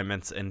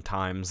 climates and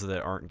times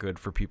that aren't good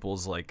for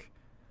people's, like...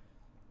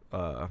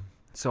 So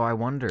I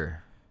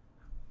wonder.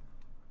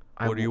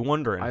 What are you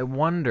wondering? I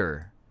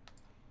wonder.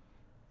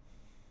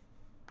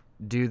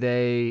 Do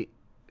they?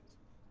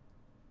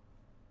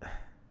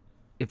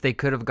 If they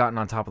could have gotten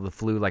on top of the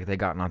flu like they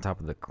gotten on top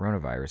of the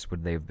coronavirus,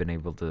 would they have been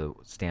able to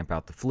stamp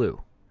out the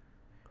flu?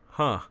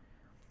 Huh.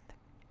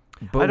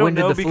 But I don't when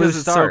did know the flu because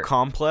it's so start?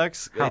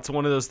 complex. How- It's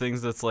one of those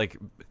things that's, like,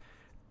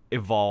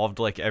 evolved,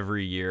 like,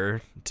 every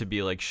year to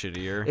be, like,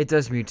 shittier. It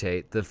does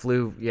mutate. The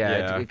flu,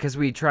 Yeah. because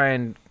we try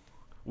and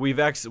we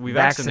vaccinate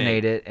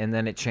vaccinate, it, and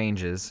then it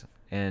changes.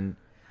 And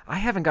I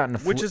haven't gotten a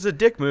flu. which is a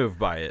dick move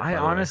by it. I by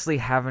the way. honestly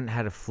haven't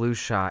had a flu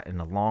shot in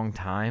a long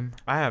time,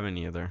 I haven't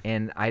either.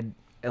 and I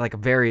like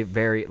very,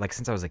 very like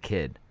since I was a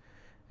kid.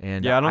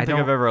 And Yeah, I don't think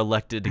I've ever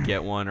elected to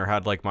get one or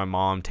had, like, my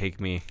mom take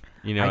me.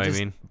 You know what I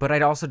mean? But I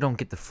also don't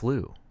get the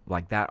flu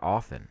like that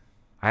often.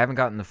 I haven't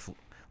gotten the flu,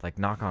 like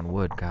knock on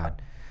wood,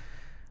 God.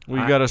 Well,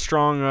 you got a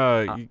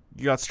strong,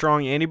 you got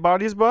strong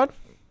antibodies, bud.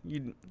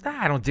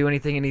 I don't do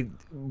anything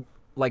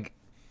like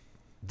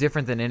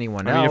different than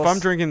anyone I else. mean, if I'm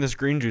drinking this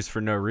green juice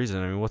for no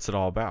reason, I mean, what's it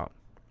all about?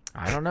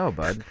 I don't know,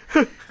 bud.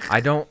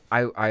 I don't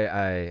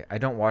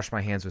wash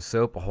my hands with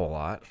soap a whole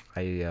lot.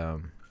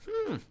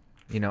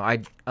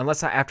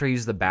 Unless after I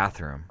use the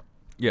bathroom,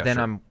 Yeah, then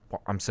sure.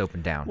 I'm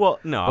soaping down. Well,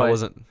 no, I But-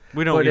 wasn't.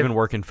 We don't but even if-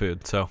 work in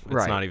food, so it's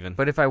right. not even.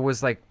 But if I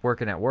was like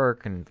working at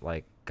work and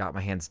like got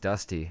my hands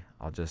dusty,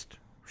 I'll just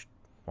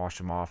wash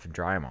them off and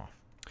dry them off.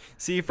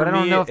 See, for But I me,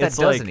 don't know if that it's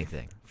does like,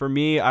 anything. For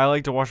me, I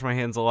like to wash my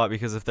hands a lot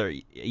because if they're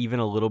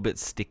even a little bit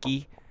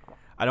sticky,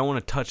 I don't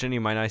want to touch any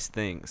of my nice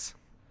things.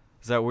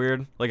 Is that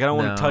weird? Like, I don't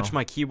want No. to touch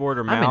my keyboard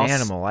or mouse. I'm an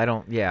animal. I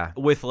don't. Yeah.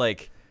 With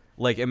like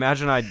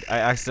imagine I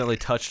accidentally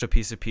touched a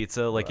piece of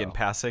pizza like in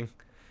passing.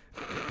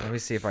 Let me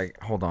see if I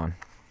hold on.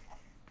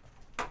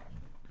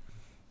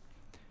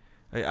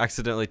 I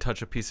accidentally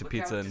touch a piece of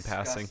pizza in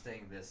passing.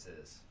 This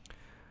is.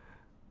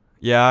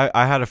 Yeah,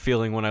 I had a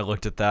feeling when I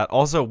looked at that.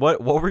 Also,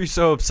 what were you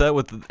so upset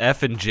with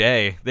F and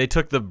J? They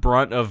took the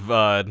brunt of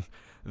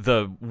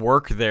the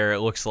work there. It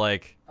looks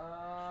like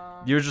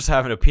you were just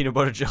having a peanut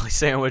butter jelly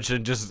sandwich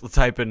and just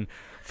typing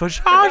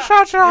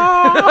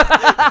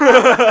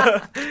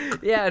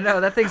Yeah, no,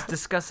 that thing's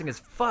disgusting as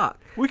fuck.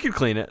 We could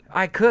clean it.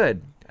 I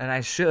could, and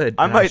I should.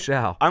 I and might.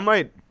 shall. I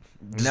might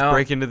just No.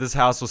 break into this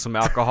house with some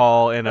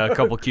alcohol and a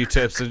couple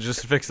Q-tips and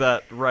just fix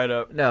that right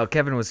up. No,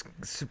 Kevin was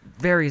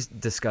very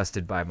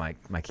disgusted by my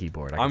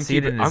keyboard. I can see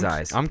it in his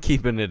eyes. I'm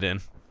keeping it in.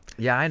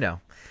 Yeah, I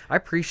know. I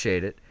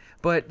appreciate it.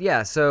 But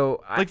yeah,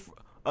 so Like,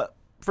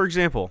 for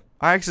example,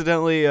 I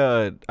accidentally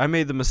I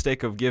made the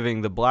mistake of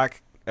giving the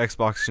black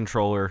Xbox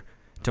controller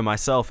to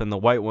myself and the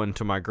white one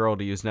to my girl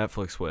to use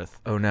Netflix with.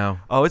 oh no.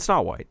 Oh, it's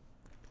not white.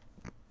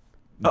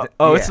 Th-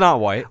 It's yeah. not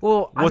white.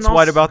 Well, What's I'm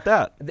white also- about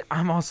that?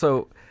 I'm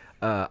also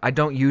I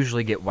don't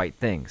usually get white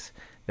things.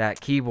 that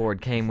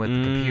keyboard came with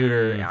the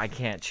computer. I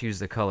can't choose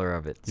the color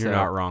of it. You're so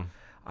not wrong.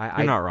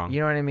 You're not wrong. You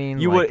know what I mean?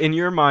 You Like, would, in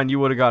your mind, you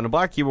would have gotten a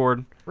black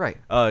keyboard. right.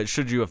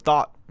 Should you have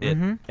thought it,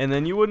 and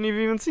then you wouldn't have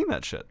even seen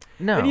that shit.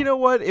 No. And you know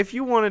what? If we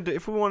wanted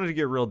to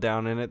get real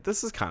down in it,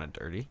 this is kind of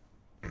dirty.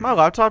 My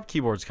laptop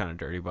keyboard's kind of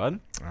dirty, bud.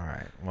 All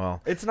right.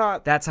 Well, It's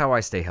not. that's how I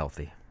stay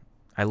healthy.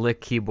 I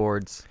lick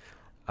keyboards.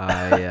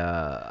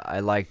 I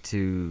like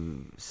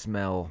to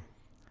smell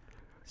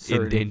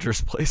In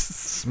dangerous places.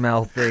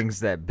 smell things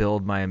that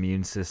build my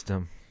immune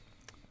system,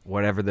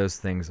 whatever those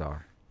things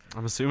are.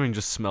 I'm assuming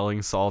just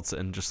smelling salts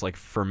and just like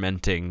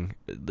fermenting,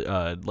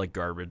 like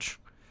garbage,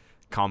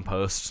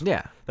 compost.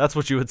 Yeah. That's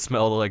what you would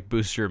smell to like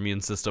boost your immune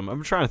system.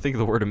 I'm trying to think of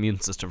the word immune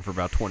system for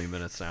about 20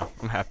 minutes now.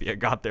 I'm happy I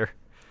got there.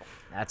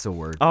 That's a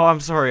word. Oh, I'm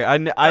sorry. I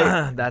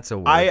That's a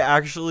word. I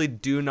actually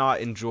do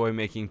not enjoy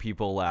making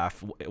people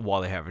laugh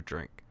while they have a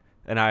drink,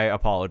 and I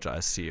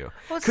apologize to you.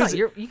 Well, it's not,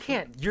 you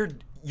can't.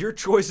 Your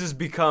choices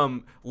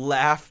become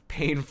laugh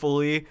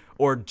painfully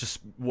or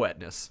just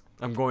wetness.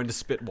 I'm going to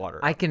spit water.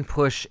 I can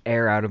push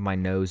air out of my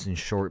nose in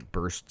short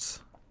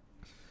bursts.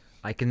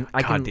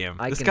 Goddamn,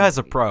 this guy's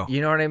a pro.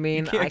 You know what I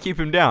mean? You can't keep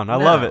him down. I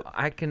love it.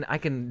 I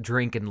can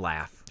drink and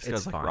laugh. This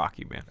It's guy's fine. like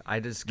Rocky, man. I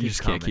just You keep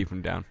just coming. can't keep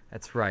him down.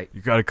 That's right.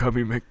 You gotta cut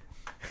me, Mick.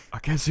 I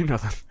can't see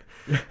nothing.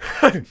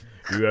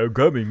 You gotta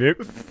cut me,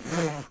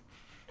 Mick.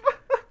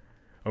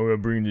 I'm gonna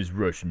bring this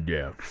Russian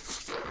down.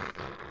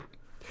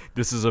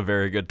 This is a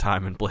very good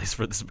time and place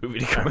for this movie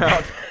to come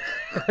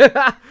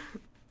out.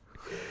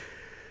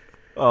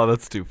 Oh,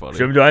 that's too funny.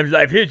 Sometimes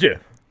life hits you,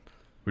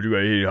 but you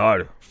gotta hit it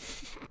harder.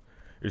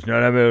 It's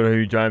not about how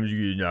many times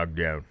you get knocked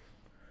down.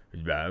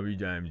 It's about how many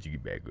times you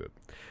get back up.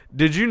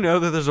 Did you know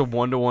that there's a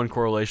 1-to-1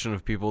 correlation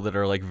of people that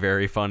are like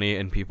very funny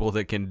and people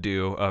that can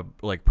do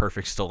like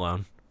perfect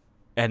Stallone?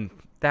 And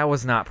That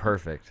was not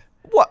perfect.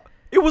 what?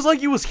 It was like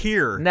he was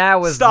here. That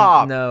was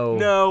Stop. no.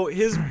 No,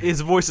 his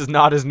voice is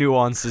not as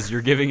nuanced as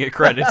you're giving it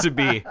credit to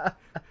be.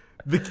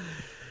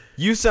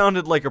 You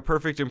sounded like a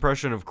perfect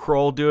impression of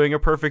Kroll doing a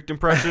perfect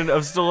impression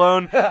of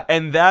Stallone,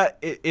 and that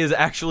is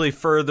actually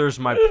furthers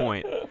my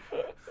point.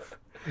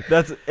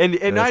 That's and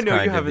That's I know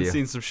kind you of haven't you.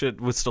 seen some shit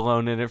with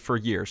Stallone in it for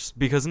years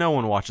because no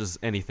one watches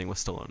anything with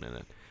Stallone in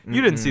it.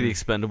 You didn't see The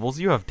Expendables.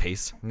 You have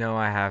taste. No,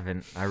 I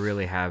haven't. I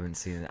really haven't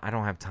seen it. I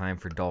don't have time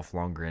for Dolph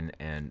Lundgren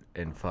and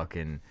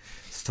fucking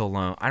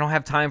Stallone. I don't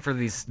have time for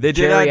these. They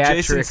did add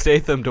Jason geriatric-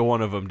 Statham to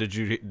one of them. Did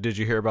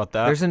you hear about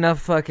that? There's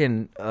enough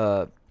fucking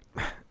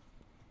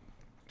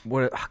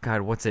what? Oh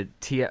God, what's it?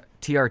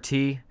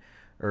 TRT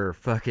or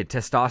fucking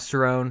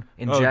testosterone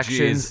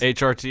injections?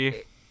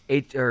 HRT,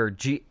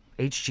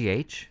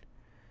 HGH.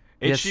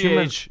 Yes,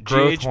 human HGH,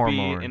 growth GHB,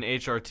 hormone. and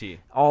HRT.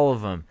 All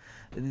of them.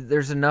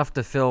 There's enough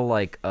to fill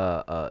like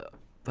a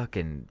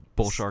fucking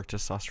Bull shark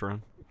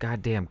testosterone.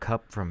 goddamn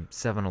cup from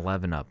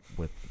 7-Eleven up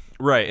with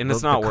Right, and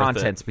it's the not worth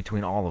contents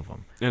between all of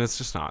them. it. And it's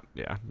just not.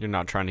 Yeah, you're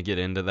not trying to get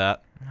into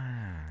that.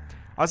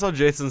 I saw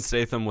Jason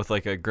Statham with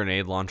like a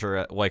grenade launcher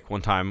at like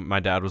one time. My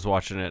dad was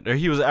watching it. Or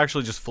he was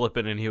actually just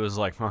flipping, and he was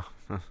like, huh.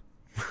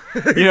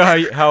 You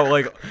know how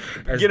like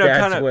As you know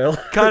dads will.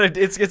 kind of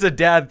it's a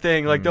dad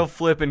thing. Like they'll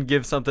flip and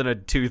give something a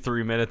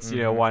 2-3 minutes.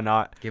 You know why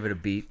not? Give it a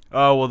beat.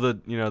 Oh well,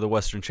 the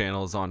Western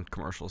Channel is on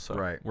commercials, so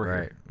we're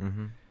here.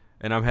 Mm-hmm.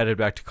 And I'm headed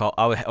back to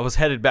I was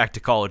headed back to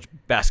college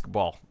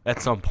basketball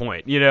at some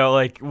point. You know,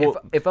 like well,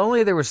 If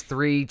only there was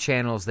 3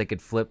 channels they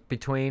could flip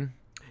between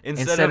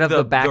instead of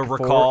the back the four,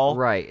 recall,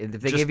 right? If they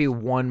just- give you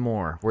one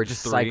more, where it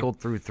just 3. cycled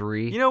through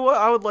 3. You know what?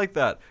 I would like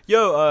that.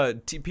 Yo,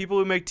 people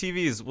who make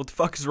TVs, what the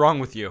fuck is wrong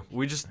with you?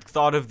 We just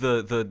thought of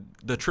the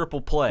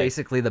triple play.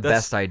 Basically, the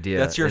That's- best idea.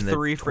 That's your in the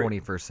 3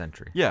 21st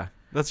century. Yeah,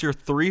 that's your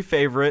 3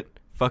 favorite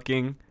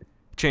fucking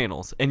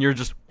channels, and you're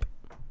just.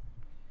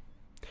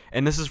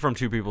 And this is from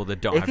 2 people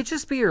that don't It have could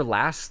just be your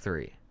last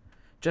 3,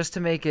 just to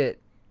make it.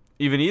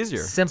 even easier.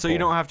 So simple. you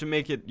don't have to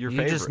make it your You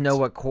favorites. just know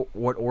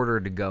what order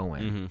to go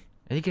in, Mhm.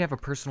 and you can have a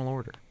personal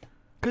order.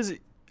 Because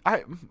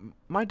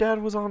my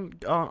dad was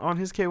on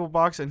his cable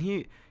box, and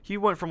he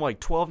went from like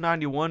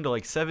 1291 to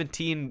like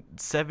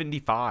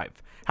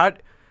 1775.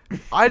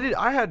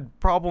 I had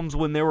problems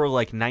when there were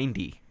like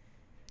 90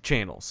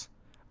 channels.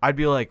 I'd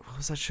be like, what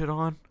was that shit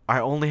on? I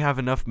only have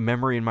enough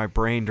memory in my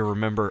brain to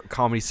remember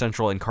Comedy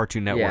Central and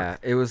Cartoon Network. Yeah,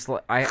 it was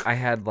like I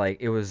had like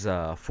it was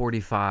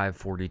 45,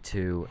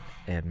 42,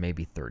 and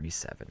maybe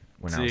 37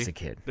 when I was See? a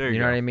kid. There you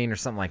know go. what I mean, or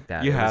something like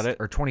that. You had was, it.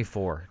 or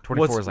 24.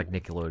 24 is like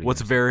Nickelodeon. What's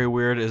very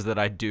weird is that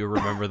I do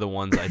remember the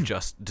ones I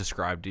just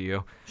described to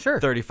you. Sure.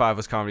 35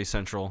 was Comedy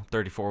Central.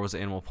 34 was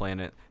Animal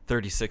Planet.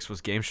 36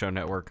 was Game Show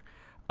Network.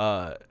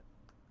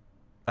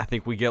 I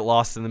think we get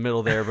lost in the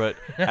middle there, but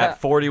at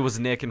 40 was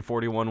Nick and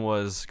 41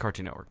 was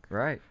Cartoon Network.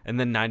 Right, And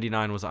then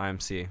 99 was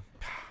IMC.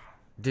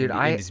 dude.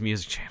 the Indies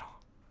Music Channel.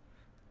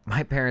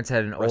 My parents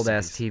had an Rest old in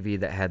ass peace. TV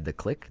that had the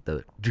click,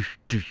 the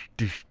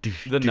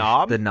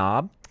knob? the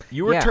knob.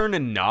 You were Yeah.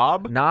 turning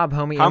knob? Knob,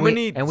 homie. How and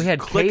many and we had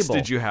clicks cable.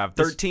 did you have?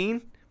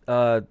 13?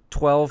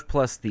 12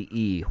 plus the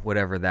E,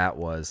 whatever that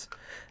was.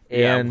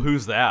 Yeah, And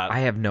who's that? I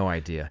have no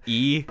idea.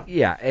 E?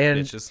 Yeah,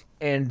 and Bitches.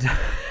 and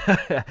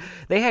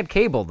they had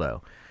cable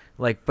though.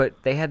 Like,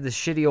 but they had this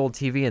shitty old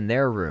TV in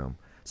their room,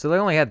 so they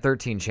only had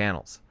 13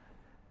 channels.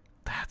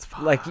 That's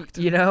fine. Like,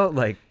 you know,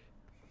 like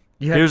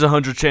you had, Here's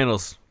 100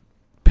 channels.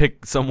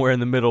 Pick somewhere in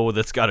the middle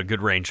that's got a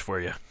good range for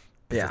you. 'Cause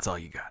Yeah. That's all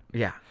you got.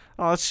 yeah,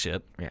 Oh, that's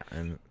shit. yeah,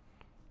 and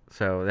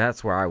so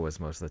that's where I was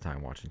most of the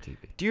time watching TV.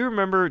 Do you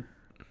remember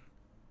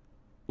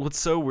what's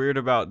so weird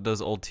about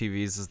those old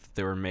TVs is that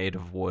they were made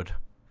of wood?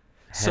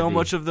 So Heavy.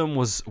 much of them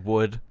was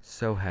wood.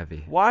 So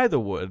heavy. Why the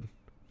wood?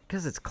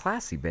 Because it's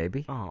classy,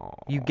 baby. Oh,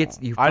 You I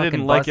fucking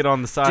didn't like bust- it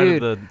on the side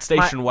Dude, of the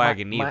station my-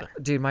 wagon my- either.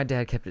 Dude, my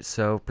dad kept it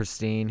so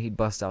pristine. He'd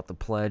bust out the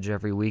pledge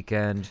every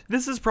weekend.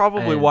 This is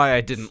probably And- why I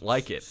didn't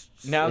like it.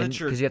 Now that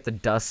you're, Because you have to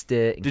dust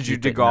it. And did you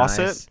keep degauss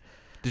nice. it?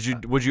 Did you?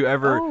 Would you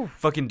ever Oh.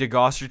 fucking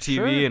degauss your TV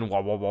Sure. and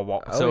wah wah wah wah,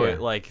 Oh, so yeah.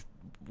 it like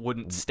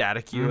wouldn't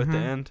static you at the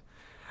Mhm. end?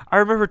 I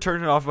remember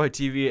turning off my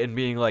TV and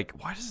being like,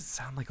 "Why does it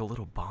sound like a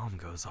little bomb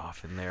goes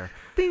off in there?"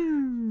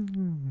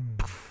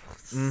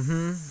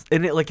 Mm-hmm.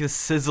 And it like this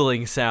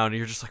sizzling sound, and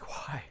you're just like,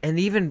 "Why?" And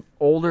even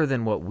older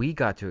than what we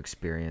got to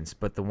experience,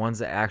 but the ones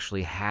that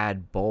actually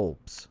had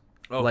bulbs.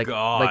 Oh like,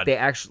 God! Like they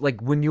actually,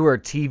 like when you were a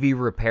TV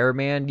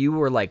repairman, you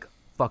were like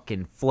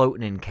fucking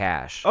floating in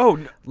cash. oh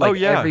Like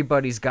yeah.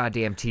 everybody's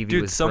goddamn TV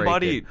Dude, was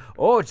somebody- breaking.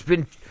 Oh,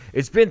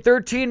 it's been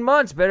 13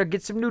 months. Better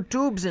get some new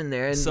tubes in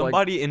there. And like,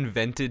 Somebody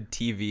invented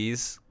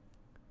TVs,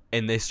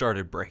 and they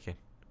started breaking.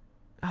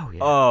 oh yeah.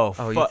 Oh,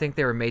 you fu- think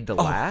they were made to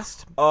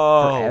last?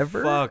 Oh,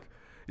 Forever? fuck.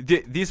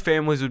 These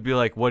families would be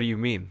like, "What do you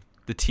mean?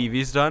 The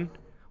TV's done?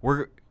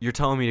 You're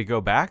telling me to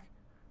go back?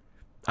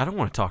 I don't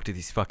want to talk to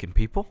these fucking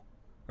people.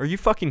 Are you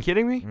fucking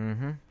kidding me?"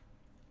 Mm-hmm.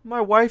 My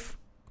wife,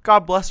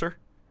 God bless her,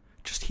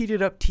 just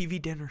heated up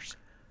TV dinners,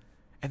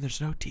 and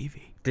there's no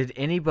TV. Did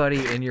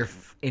anybody in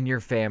your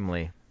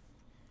family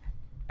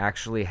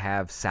actually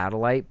have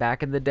satellite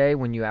back in the day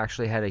when you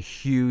actually had a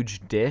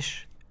huge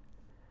dish?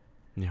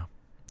 Yeah.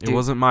 It Dude.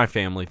 wasn't my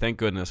family, thank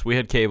goodness. We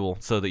had cable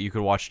so that you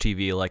could watch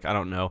TV, like, I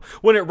don't know,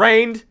 when it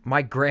rained,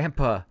 My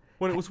grandpa,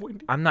 when it was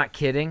windy. I'm not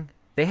kidding.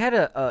 They had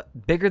a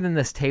bigger than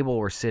this table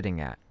we're sitting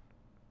at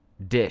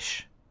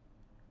dish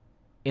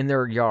in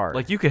their yard.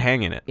 Like, you could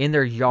hang in it. in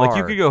their yard. Like,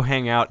 you could go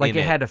hang out like in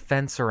it it. had a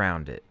fence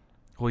around it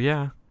Well,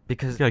 yeah.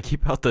 because You gotta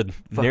keep out the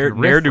fucking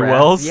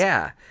ne'er-do-wells.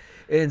 riffraff.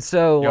 Yeah. And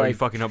so Yo, you like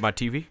fucking up my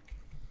TV?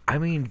 I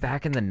mean,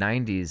 back in the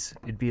 90s,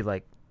 it'd be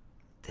like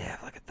they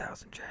have like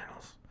 1,000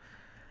 channels,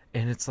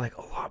 and it's like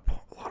a lot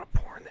of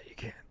porn that you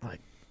can't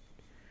like.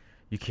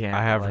 You can't.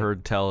 I have like-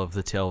 heard tell of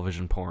the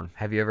television porn.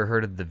 Have you ever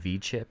heard of the V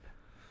chip?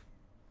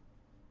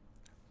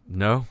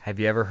 No. Have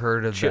you ever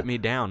heard of Chip the me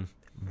down.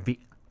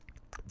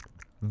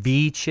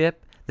 V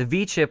chip? The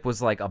V chip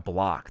was like a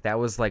block. That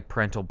was like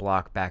parental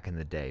block back in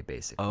the day,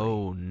 basically.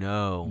 Oh,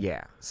 no.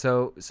 Yeah.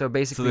 So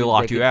basically, they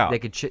locked you could, out. They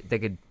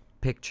could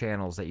pick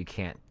channels that you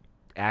can't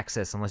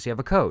access unless you have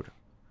a code.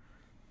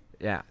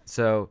 Yeah.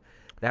 So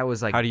that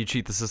was like How do you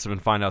cheat the system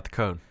and find out the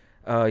code?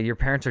 your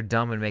parents are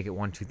dumb and make it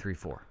 1 2 3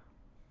 4.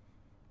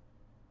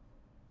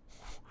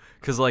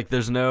 Because, like,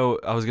 there's no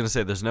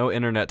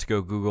internet to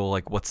go Google,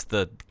 like, what's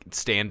the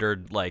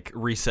standard, like,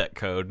 reset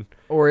code.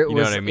 Or it You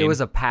know was what I it mean?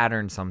 was a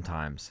pattern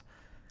sometimes.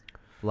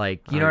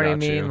 Like you I know what I got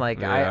mean? you. Like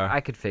Yeah. I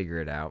could figure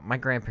it out. My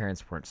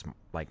grandparents weren't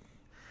like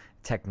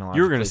technologically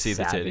You were gonna see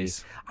the savvy.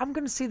 titties. I'm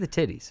gonna see the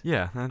titties.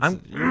 Yeah,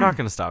 you're not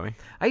going to stop me.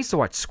 I used to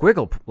watch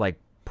squiggle like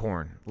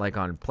porn, like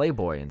on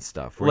Playboy and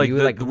stuff, where you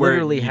like where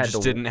literally you had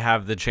just to. didn't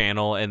have the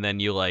channel, and then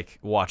you, like,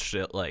 watched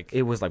it, like...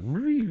 It was like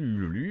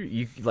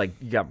you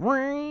got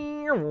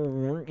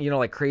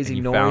like crazy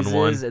And you found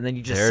noises, one. and then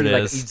you just There see it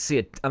like is. you'd see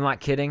it. I'm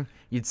not kidding.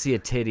 You'd see a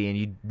titty, and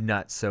you'd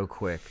nut so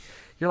quick.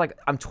 You're like,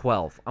 I'm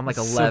 12. I'm like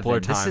 11. Simpler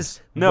This times.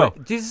 is No.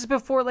 This is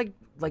before like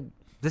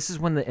this is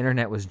when the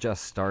internet was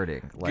just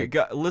starting. Like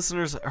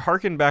listeners,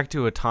 harken back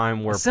to a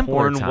time where simpler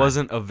porn time.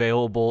 wasn't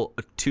available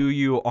to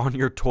you on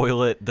your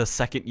toilet the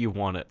second you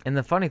want it. And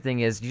the funny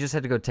thing is, you just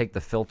had to go take the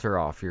filter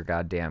off your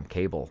goddamn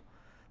cable,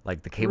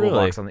 like the cable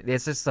Really? box.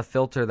 It's just a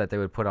filter that they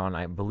would put on,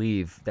 I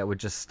believe, that would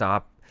just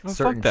stop Oh, fuck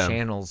certain them.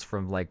 channels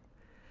from like.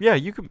 Yeah,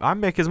 you can. I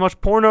make as much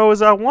porno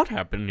as I want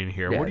happening in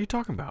here. Yeah. What are you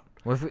talking about?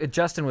 Well, if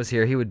Justin was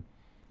here, he would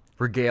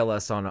regale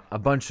us on a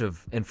bunch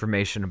of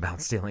information about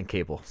stealing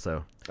cable.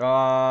 So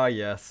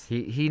Yes.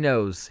 he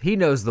knows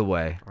the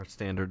way. Our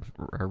standard,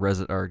 our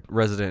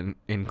resident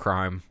in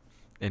crime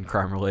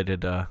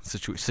related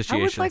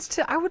situations.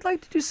 I would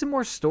like to do some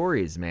more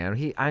stories,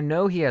 man. I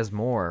know he has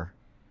more.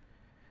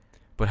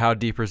 But how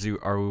deep are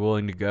we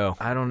willing to go?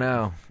 I don't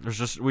know.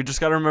 We just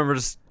got to remember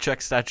to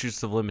check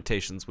statutes of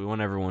limitations. We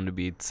want everyone to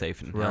be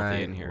safe and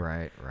healthy in here.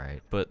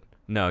 Right. But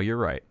no, you're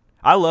right.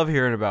 I love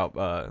hearing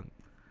about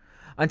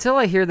Until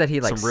I hear that he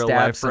like Some real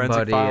life stabbed forensic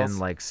somebody files. and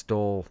like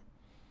stole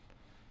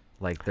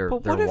like their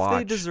But their what if watch.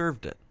 they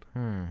deserved it?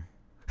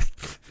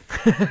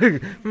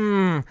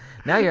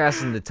 Now you're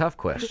asking the tough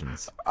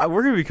questions.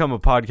 We're gonna become a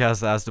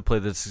podcast that has to play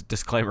this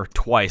disclaimer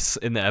twice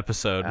in the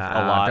episode a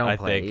lot. don't I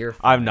play it. think You're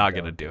I'm fine. not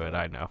gonna Don't do do it.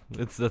 I know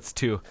that's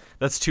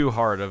too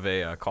hard of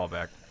a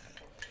callback.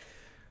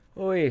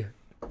 Oi,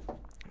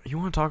 You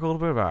want to talk a little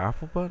bit about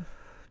Apple, bud?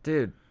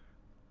 dude,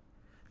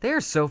 they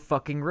are so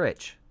fucking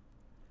rich.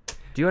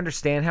 Do you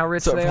understand how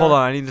rich So they hold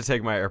are? on, I need to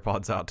take my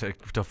AirPods out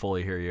to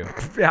fully hear you.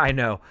 Yeah, I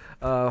know.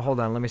 Hold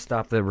on, let me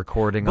stop the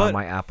recording But- on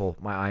my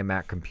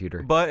iMac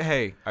computer. But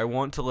hey, I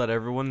want to let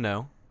everyone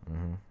know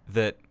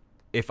that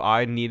if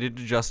I needed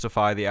to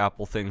justify the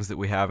Apple things that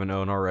we have and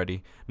own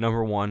already,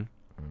 number one,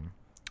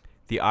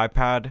 the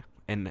iPad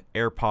and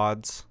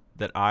AirPods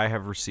that I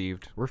have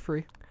received, We're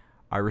free.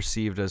 I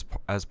received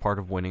as part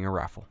of winning a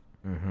raffle,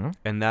 Mm-hmm.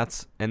 and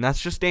that's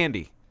just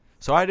dandy.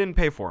 So I didn't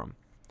pay for them.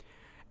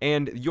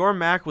 And your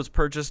Mac was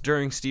purchased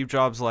during Steve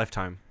Jobs'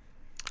 lifetime,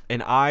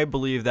 and I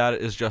believe that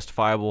is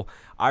justifiable.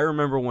 I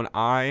remember when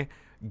I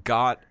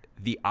got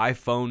the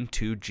iPhone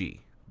 2G,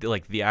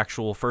 like the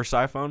actual first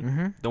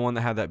iPhone, the one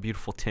that had that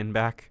beautiful tin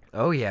back.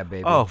 Oh yeah,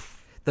 baby. Oh,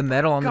 the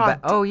metal on the God back.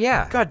 Oh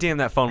yeah. God damn,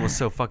 that phone was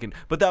so fucking.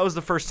 But that was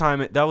the first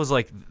time. That was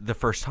like the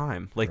first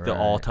time, like the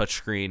all Right.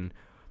 touchscreen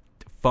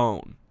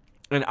phone.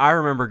 And I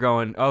remember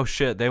going, "Oh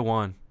shit, they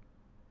won."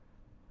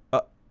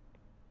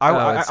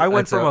 I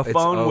went from a it's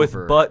phone with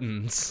over.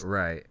 buttons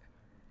Right.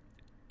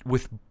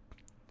 with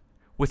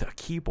a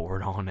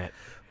keyboard on it.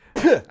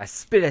 I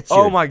spit at you.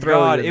 Oh and my throw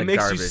god, you in it the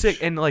makes you garbage. sick.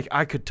 And like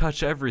I could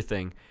touch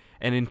everything.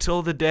 And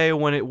until the day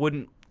when it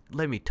wouldn't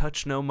let me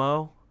touch no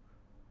mo,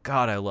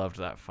 God, I loved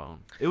that phone.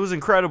 It was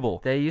incredible.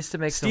 They used to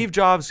make Steve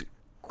Jobs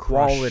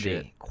crushed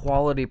it.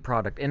 quality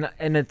product, and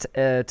it's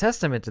a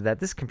testament to that.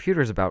 This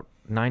computer is about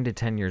 9 to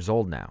 10 years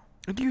old now.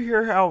 Do you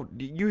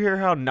hear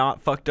how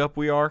not fucked up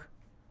we are?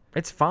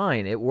 It's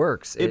fine. It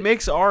works. It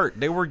makes art.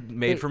 They were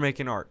made for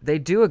making art. They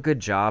do a good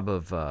job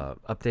of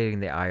updating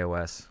the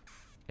iOS,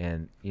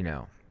 and you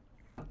know,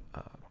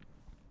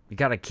 you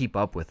got to keep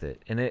up with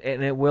it, and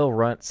it will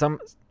run some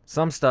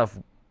stuff.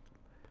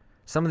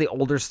 Some of the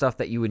older stuff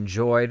that you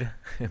enjoyed,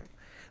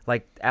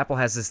 like Apple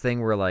has this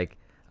thing where like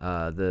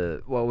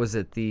the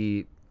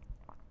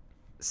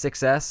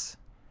 6S,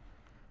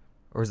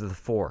 or is it the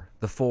 4?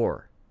 The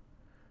 4.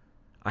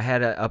 I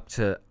had up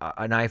to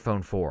an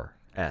iPhone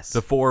 4S.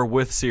 The 4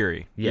 with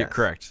Siri. You're Yes.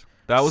 correct.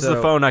 That was the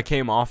So- phone I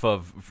came off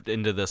of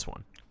into this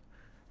one.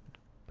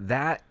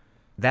 that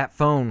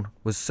phone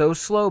was so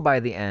slow by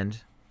the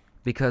end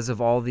because of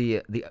all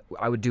the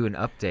I would do an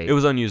update. It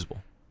was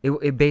unusable.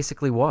 It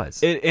basically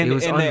was. And it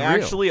was they unreal.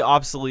 actually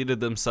obsoleted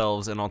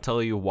themselves, and I'll tell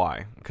you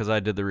why. Because I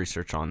did the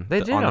research on They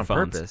the, did on it the on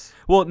phones. purpose.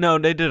 Well, no,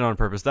 they did it on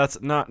purpose.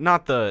 That's not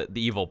the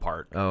evil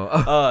part.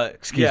 Oh,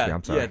 excuse yeah, me,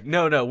 I'm sorry. Yeah,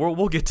 no,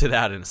 we'll get to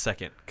that in a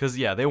second. Because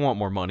yeah, they want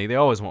more money. They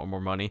always want more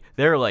money.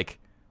 They're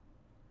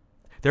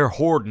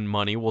hoarding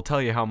money. We'll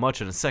tell you how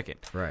much in a second.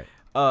 right.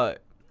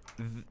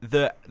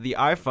 The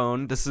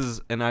iPhone. This is,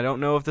 and I don't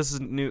know if this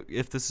is new,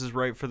 if this is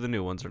right for the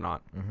new ones or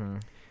not. Mm-hmm.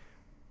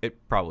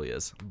 It probably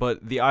is.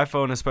 But the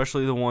iPhone,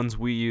 especially the ones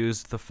we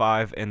used, the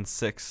 5 and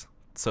 6,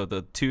 so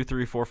the 2,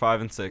 3, 4,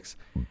 5, and 6,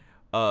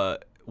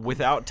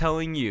 without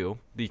telling you,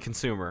 the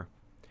consumer,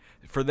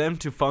 for them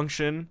to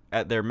function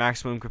at their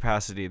maximum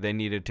capacity, they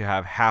needed to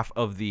have half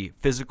of the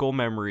physical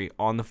memory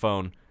on the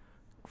phone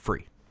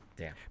free.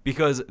 Damn.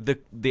 Because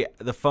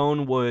the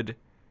phone would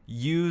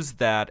use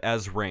that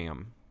as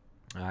RAM.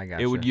 I got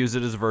It would use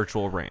it as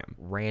virtual RAM.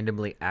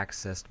 randomly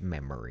accessed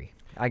memory.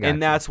 I got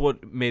And that's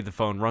what made the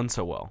phone run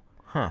so well.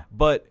 huh.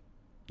 But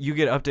you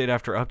get update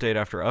after update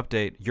after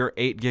update. Your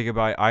 8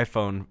 gigabyte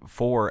iPhone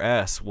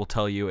 4S will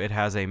tell you it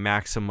has a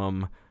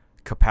maximum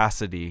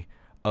capacity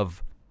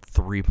of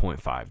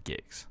 3.5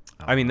 gigs.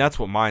 I mean, that's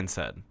what mine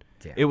said.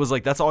 Damn. It was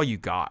like that's all you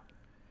got.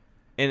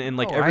 And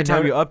like Oh, every I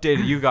time know. you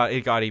updated,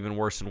 it got even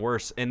worse and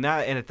worse. And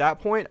at that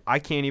point, I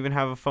can't even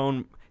have a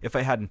phone if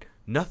I had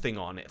nothing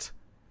on it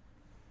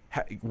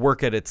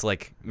work at its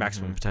like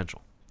maximum Mm-hmm.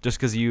 potential, just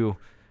because you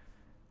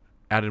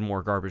added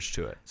more garbage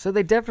to it. So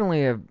they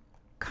definitely have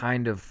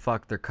kind of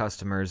fucked their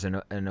customers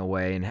in a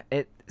way,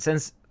 and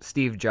since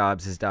Steve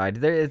Jobs has died,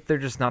 they're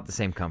just not the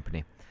same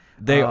company.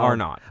 They are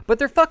not. But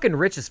they're fucking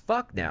rich as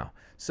fuck now.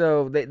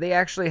 So they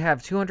actually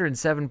have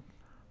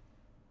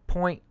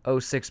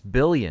 $207.06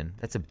 billion.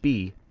 That's a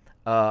B.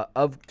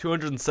 Of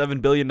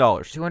 $207 billion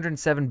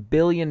 $207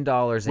 billion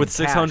in with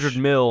 600 cash,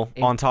 mil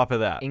on top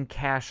of that in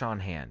cash on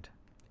hand.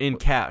 in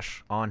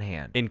cash.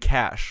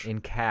 In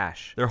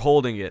cash. They're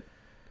holding it.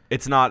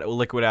 It's not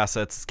liquid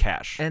assets, it's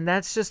cash. And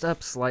that's just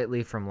up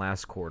slightly from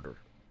last quarter.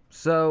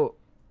 So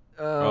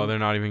Oh, they're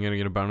not even going to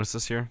get a bonus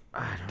this year?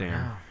 I don't Damn.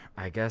 know.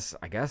 I guess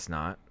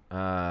not.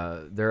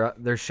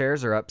 Their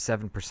shares are up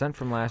 7%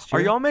 from last year.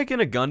 Are y'all making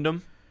a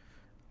Gundam?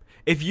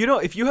 If you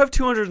have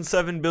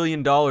 $207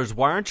 billion,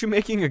 why aren't you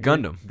making a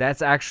Gundam?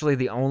 That's actually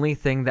the only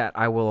thing that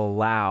I will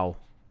allow.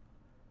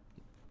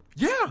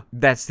 Yeah.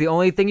 That's the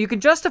only thing you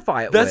can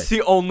justify it That's with.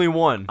 the only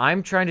one.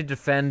 I'm trying to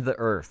defend the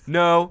Earth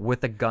No.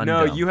 with a Gundam.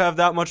 No, you have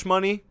that much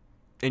money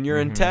and you're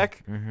in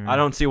tech? I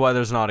don't see why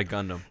there's not a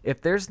Gundam. If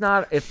there's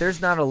not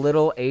a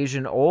little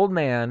Asian old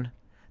man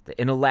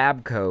in a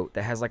lab coat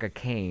that has like a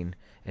cane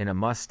and a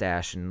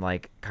mustache and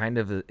like kind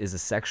of is a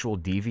sexual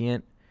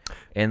deviant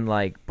and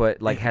like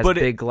has But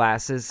big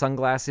glasses,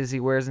 sunglasses he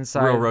wears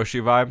inside. Real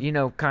Roshi vibe? You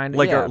know, kind of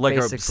Like yeah, a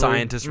basically.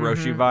 scientist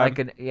Roshi vibe? Like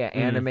an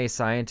anime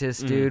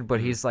scientist dude,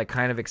 but he's like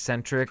kind of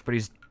eccentric, but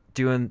he's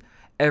doing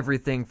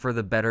everything for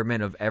the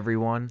betterment of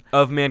everyone,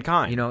 of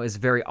mankind. is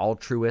very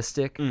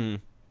altruistic,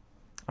 Mm.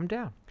 I'm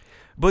down.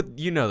 But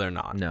they're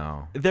not.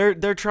 No.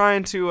 They're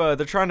trying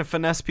to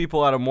finesse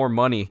people out of more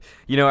money.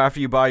 After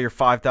you buy your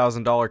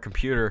 $5,000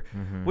 computer,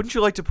 wouldn't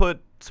you like to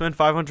spend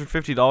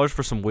 $550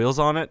 for some wheels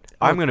on it?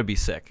 I'm gonna be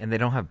sick. And they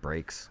don't have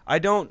brakes. I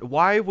don't.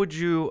 Why would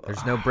you?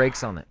 There's no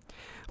brakes on it.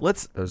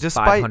 Let's Those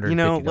despite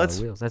 $550 let's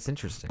wheels. That's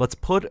interesting. let's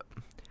put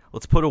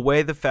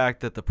away the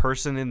fact that the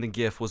person in the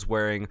GIF was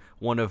wearing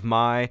one of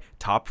my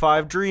top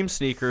 5 dream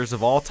sneakers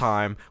of all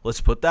time. Let's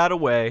put that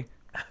away.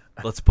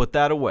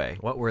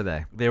 What were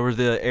they? They were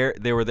the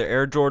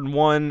Air Jordan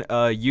 1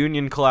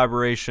 Union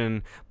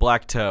collaboration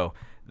black toe.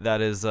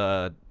 That's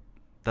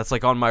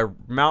like on my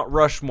Mount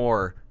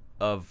Rushmore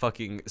of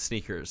fucking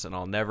sneakers, and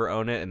I'll never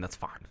own it, and that's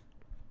fine.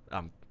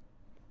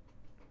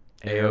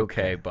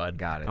 A-okay, bud.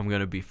 Got it. I'm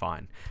gonna be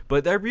fine.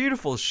 But they're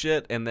beautiful as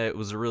shit, and it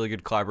was a really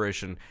good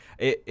collaboration.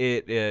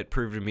 It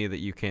proved to me that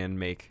you can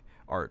make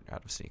art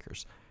out of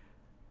sneakers.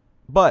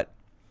 But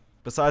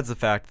besides the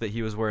fact that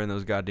he was wearing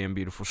those goddamn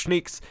beautiful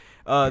sneaks,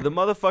 the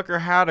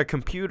motherfucker had a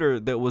computer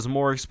that was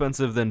more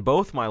expensive than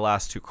both my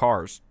last 2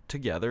 cars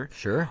together.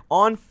 Sure.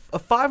 On a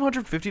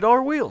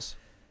 $550 wheels.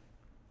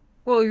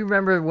 Well, you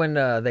remember when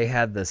they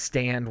had the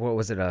stand? What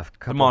was it? A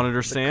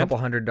monitor stand? couple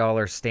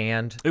 $100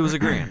 stand. It was a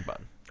grand, bud.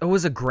 Oh, it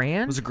was a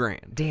grand? It was a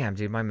grand. Damn,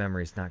 dude, my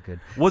memory's not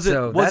good. Was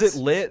So it that's-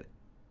 lit?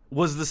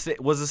 Was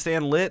the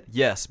stand lit?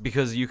 Yes,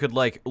 because you could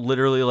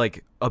literally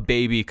a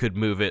baby could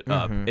move it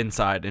up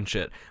inside and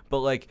shit.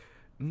 But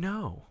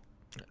no,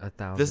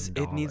 $1,000.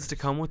 it needs to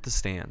come with the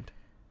stand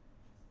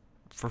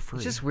for free.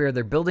 It's just weird.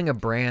 They're building a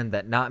brand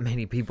that not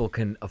many people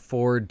can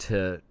afford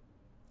to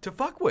to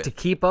fuck with.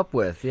 keep up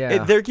with.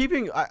 Yeah. They're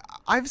keeping.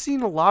 I've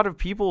seen a lot of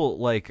people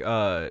they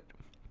get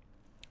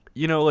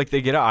an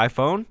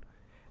iPhone,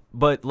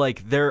 but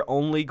they're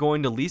only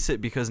going to lease it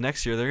because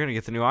next year they're going to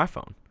get the new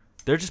iPhone.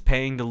 They're just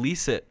paying to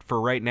lease it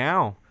for right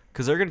now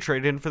because they're going to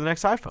trade it in for the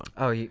next iPhone.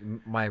 Oh,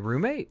 my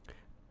roommate?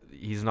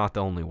 He's not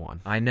the only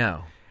one. I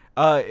know.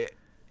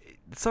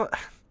 So,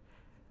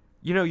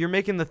 you're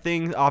making the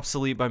thing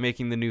obsolete by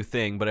making the new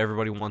thing, but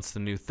everybody wants the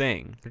new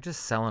thing. They're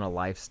just selling a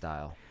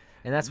lifestyle.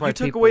 And that's why You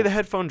took people... away the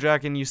headphone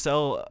jack and you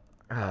sell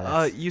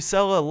that's- you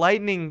sell a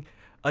lightning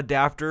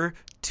adapter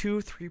to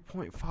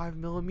 3.5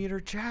 millimeter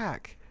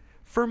jack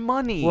for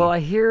money. Well, I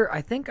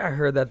think I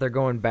heard that they're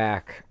going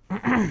back.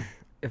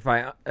 If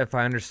I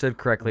understood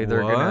correctly,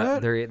 they're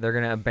What?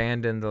 gonna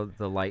abandon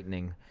the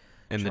lightning.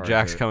 and the charger.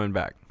 jack's coming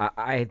back.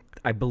 I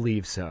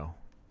believe so.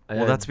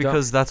 Well, that's Don't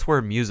because that's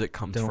where music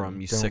comes don't- from,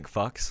 you don't- sick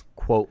fucks.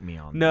 quote me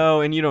on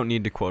No, and you don't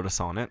need to quote us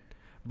on it.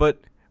 But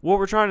what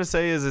we're trying to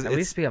say is that. At it's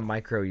least be a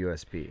micro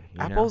USB. You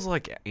Apple's know?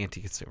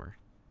 anti-consumer.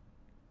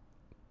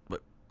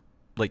 But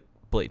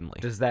blatantly.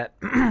 Does that?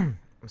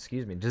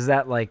 Excuse me. Does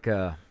that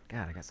God?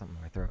 I got something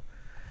in my throat.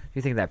 Do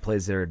you think that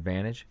plays their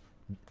advantage?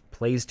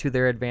 Plays to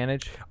their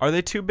advantage? Are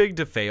they too big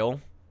to fail?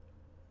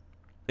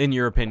 In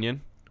your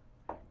opinion?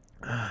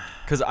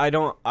 Because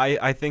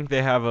I think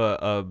they have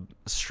a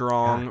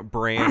strong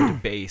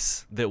brand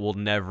base that will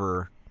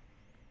never,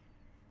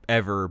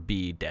 ever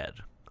be dead.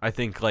 I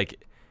think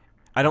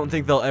I don't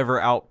think they'll ever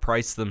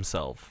outprice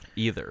themselves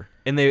either.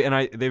 And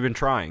they've been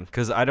trying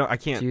because I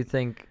can't. Do you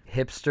think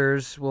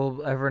hipsters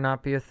will ever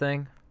not be a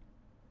thing?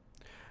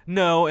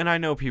 No, and I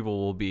know people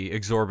will be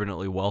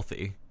exorbitantly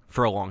wealthy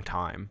for a long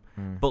time.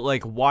 But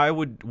why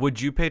would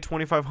you pay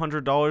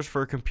 $2,500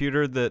 for a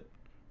computer that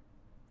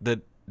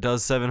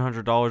does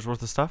 $700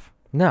 worth of stuff?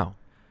 No,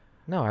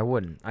 I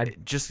wouldn't.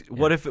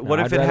 What if I'd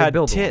it rather had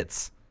build one.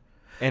 tits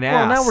and Well,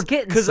 ass? now we're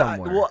getting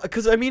somewhere.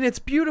 Because it's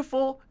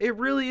beautiful. It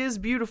really is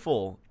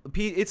beautiful.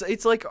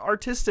 It's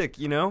artistic,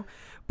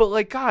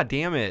 But god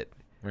damn it,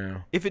 Yeah.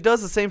 if it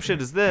does the same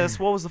shit as this,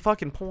 what was the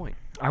fucking point?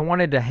 I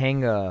wanted to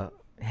hang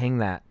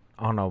that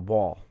on a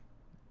wall.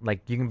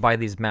 You can buy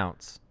these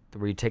mounts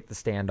where you take the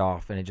stand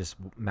off and it just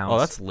mounts. Oh,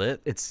 that's lit.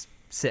 It's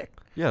sick,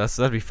 Yeah,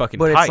 that'd be fucking.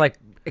 but tight. it's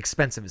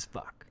expensive as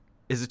fuck.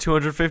 Is it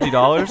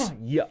 $250?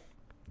 Yeah,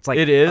 it's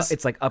It is?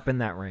 it's up in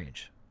that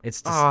range.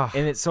 It's just, Ah.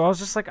 and so I was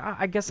just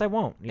I guess I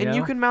won't. You And know?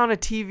 you can mount a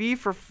TV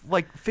for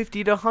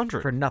 50 to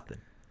 100, for nothing.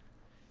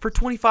 for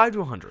 25 to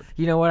 100.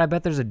 You know what? I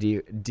bet there's a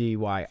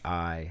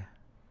DIY.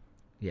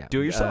 Yeah.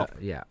 Do it yourself.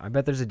 Yeah, I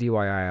bet there's a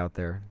DIY out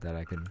there that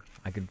I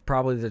could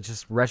probably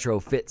just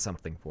retrofit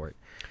something for it.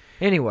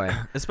 Anyway,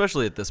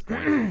 Especially at this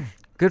point.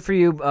 good for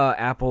you,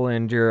 Apple,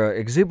 and your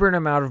exuberant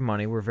amount of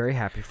money. We're very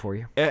happy for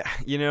you.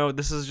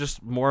 This is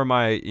just more of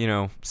my,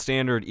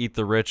 standard eat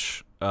the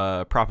rich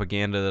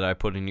propaganda that I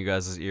put in you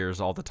guys' ears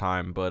all the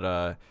time.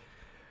 But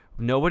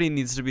nobody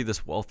needs to be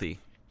this wealthy.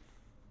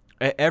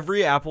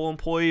 Every Apple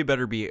employee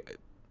better be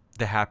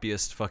the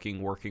happiest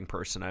fucking working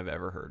person I've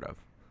ever heard of.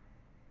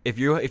 If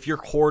you're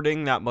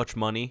hoarding that much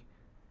money,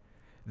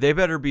 they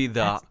better be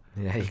the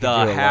Yeah, you can do a the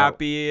lot.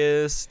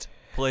 happiest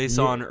place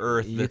You- on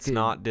earth you that's can-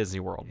 not Disney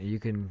World. You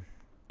can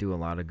do a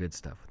lot of good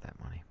stuff with that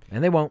money,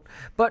 and they won't.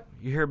 But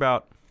You hear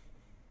about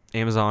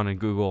Amazon and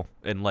Google,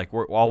 and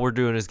all we're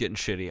doing is getting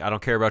shitty. I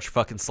don't care about your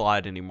fucking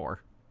slide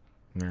anymore.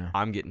 yeah,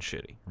 I'm getting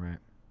shitty. right.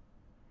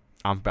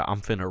 I'm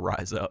finna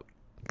rise up.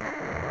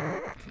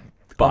 On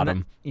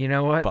Bottom you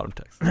know what?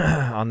 text.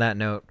 On that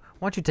note,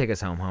 why don't you take us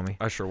home, homie?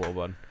 I sure will,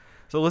 bud.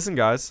 So listen,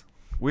 guys.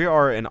 We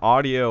are an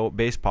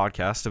audio-based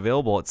podcast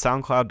available at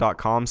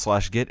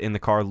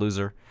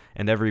soundcloud.com/getinthecarloser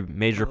and every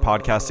major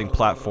podcasting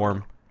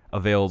platform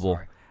available.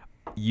 Sorry.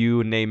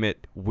 You name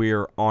it,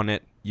 we're on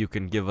it. You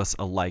can give us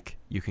a like.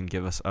 You can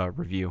give us a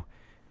review.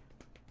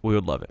 We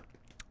would love it.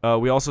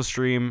 We also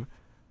stream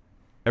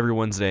every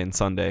Wednesday and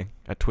Sunday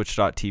at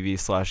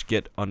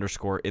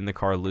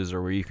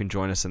twitch.tv/get_in-the-car-loser, where you can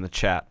join us in the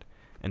chat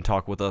and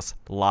talk with us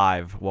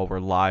live while we're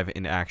live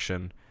in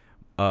action.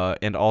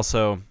 And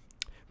also,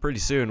 pretty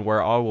soon,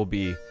 where I will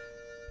be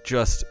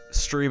just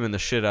streaming the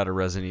shit out of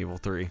Resident Evil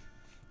 3.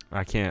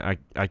 I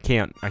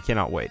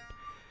cannot wait.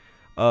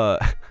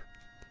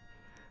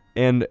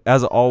 And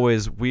as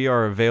always, we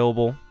are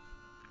available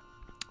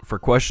for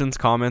questions,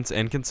 comments,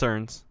 and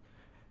concerns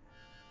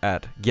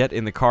at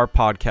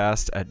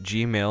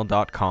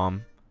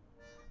getinthecarpodcast@gmail.com.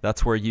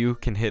 That's where you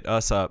can hit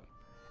us up.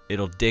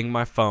 It'll ding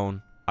my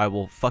phone. I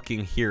will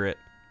fucking hear it,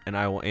 and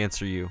I will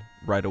answer you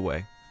right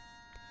away.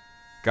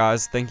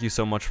 Guys, thank you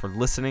so much for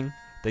listening.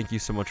 Thank you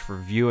so much for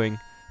viewing.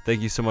 Thank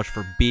you so much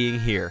for being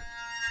here.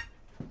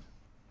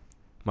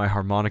 My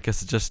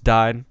harmonicus just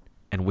died,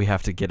 and we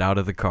have to get out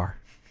of the car.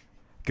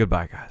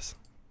 Goodbye, guys.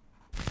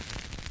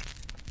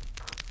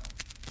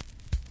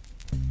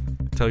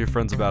 Tell your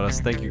friends about us.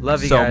 Thank you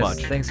Love you so guys.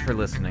 much. Thanks for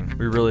listening.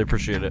 We really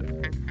appreciate it.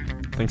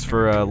 Thanks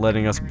for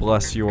letting us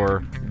bless your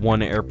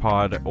one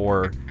AirPod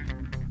or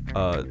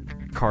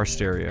car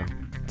stereo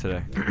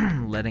today.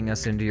 Letting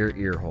us into your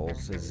ear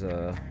holes is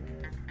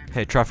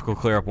Hey, traffic will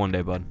clear up one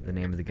day, bud. the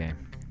name of the game.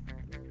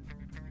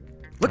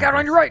 Look out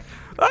on your right!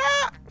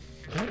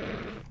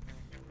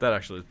 That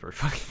actually is pretty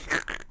funny.